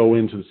actually go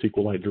into the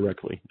SQLite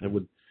directly. That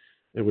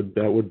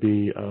would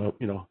be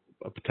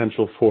a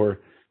potential for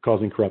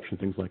causing corruption,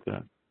 things like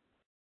that.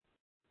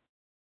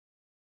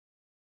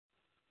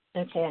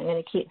 Okay, I'm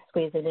going to keep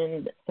squeezing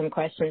in some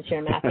questions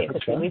here, Matthew.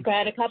 Sure. We've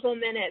got a couple of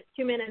minutes,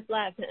 2 minutes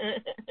left.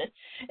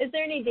 Is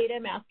there any data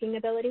masking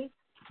ability?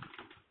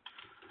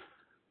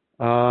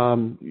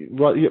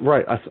 Well, yeah,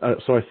 right.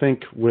 So I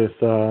think with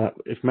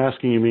if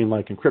masking you mean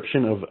like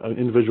encryption of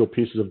individual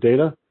pieces of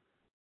data,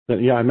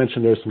 then yeah, I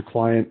mentioned there's some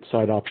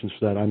client-side options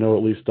for that. I know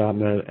at least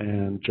 .NET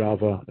and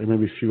Java, and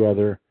maybe a few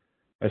other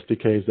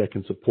SDKs that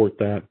can support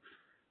that.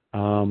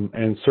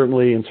 And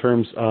certainly in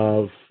terms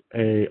of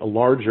a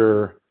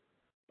larger,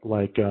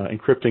 like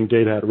encrypting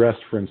data at rest,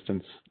 for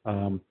instance,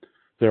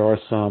 there are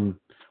some.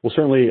 Well,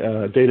 certainly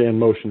data in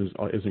motion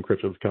is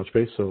encrypted with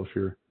Couchbase. So if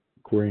you're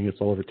querying,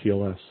 it's all over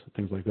TLS,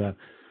 things like that.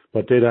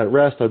 But data at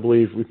rest, I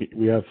believe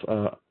we have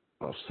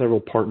several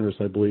partners,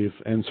 I believe,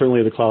 and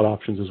certainly the cloud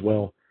options as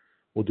well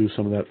will do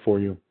some of that for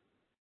you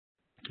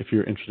if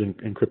you're interested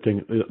in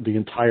encrypting the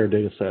entire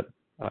data set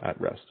at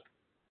rest.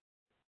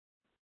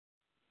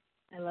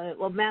 I love it.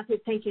 Well, Matthew,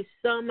 thank you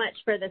so much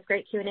for this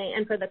great Q&A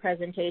and for the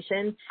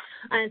presentation.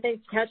 And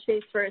thanks to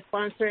Couchbase for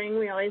sponsoring.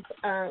 We always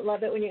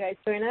love it when you guys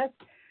join us.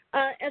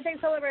 And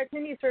thanks all of our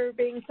attendees for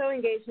being so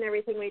engaged in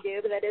everything we do,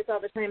 but that is all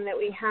the time that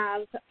we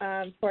have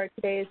for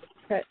today's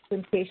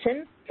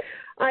presentation.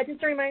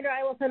 Just a reminder,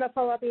 I will send a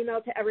follow-up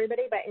email to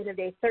everybody by end of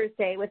day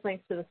Thursday with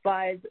links to the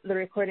slides, the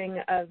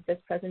recording of this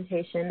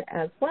presentation,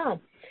 as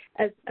well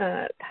as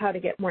how to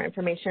get more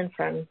information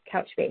from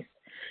Couchbase.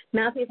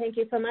 Matthew, thank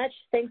you so much.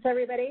 Thanks,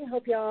 everybody.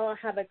 Hope you all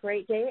have a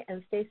great day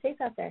and stay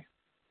safe out there.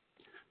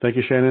 Thank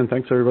you, Shannon.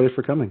 Thanks, everybody,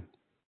 for coming.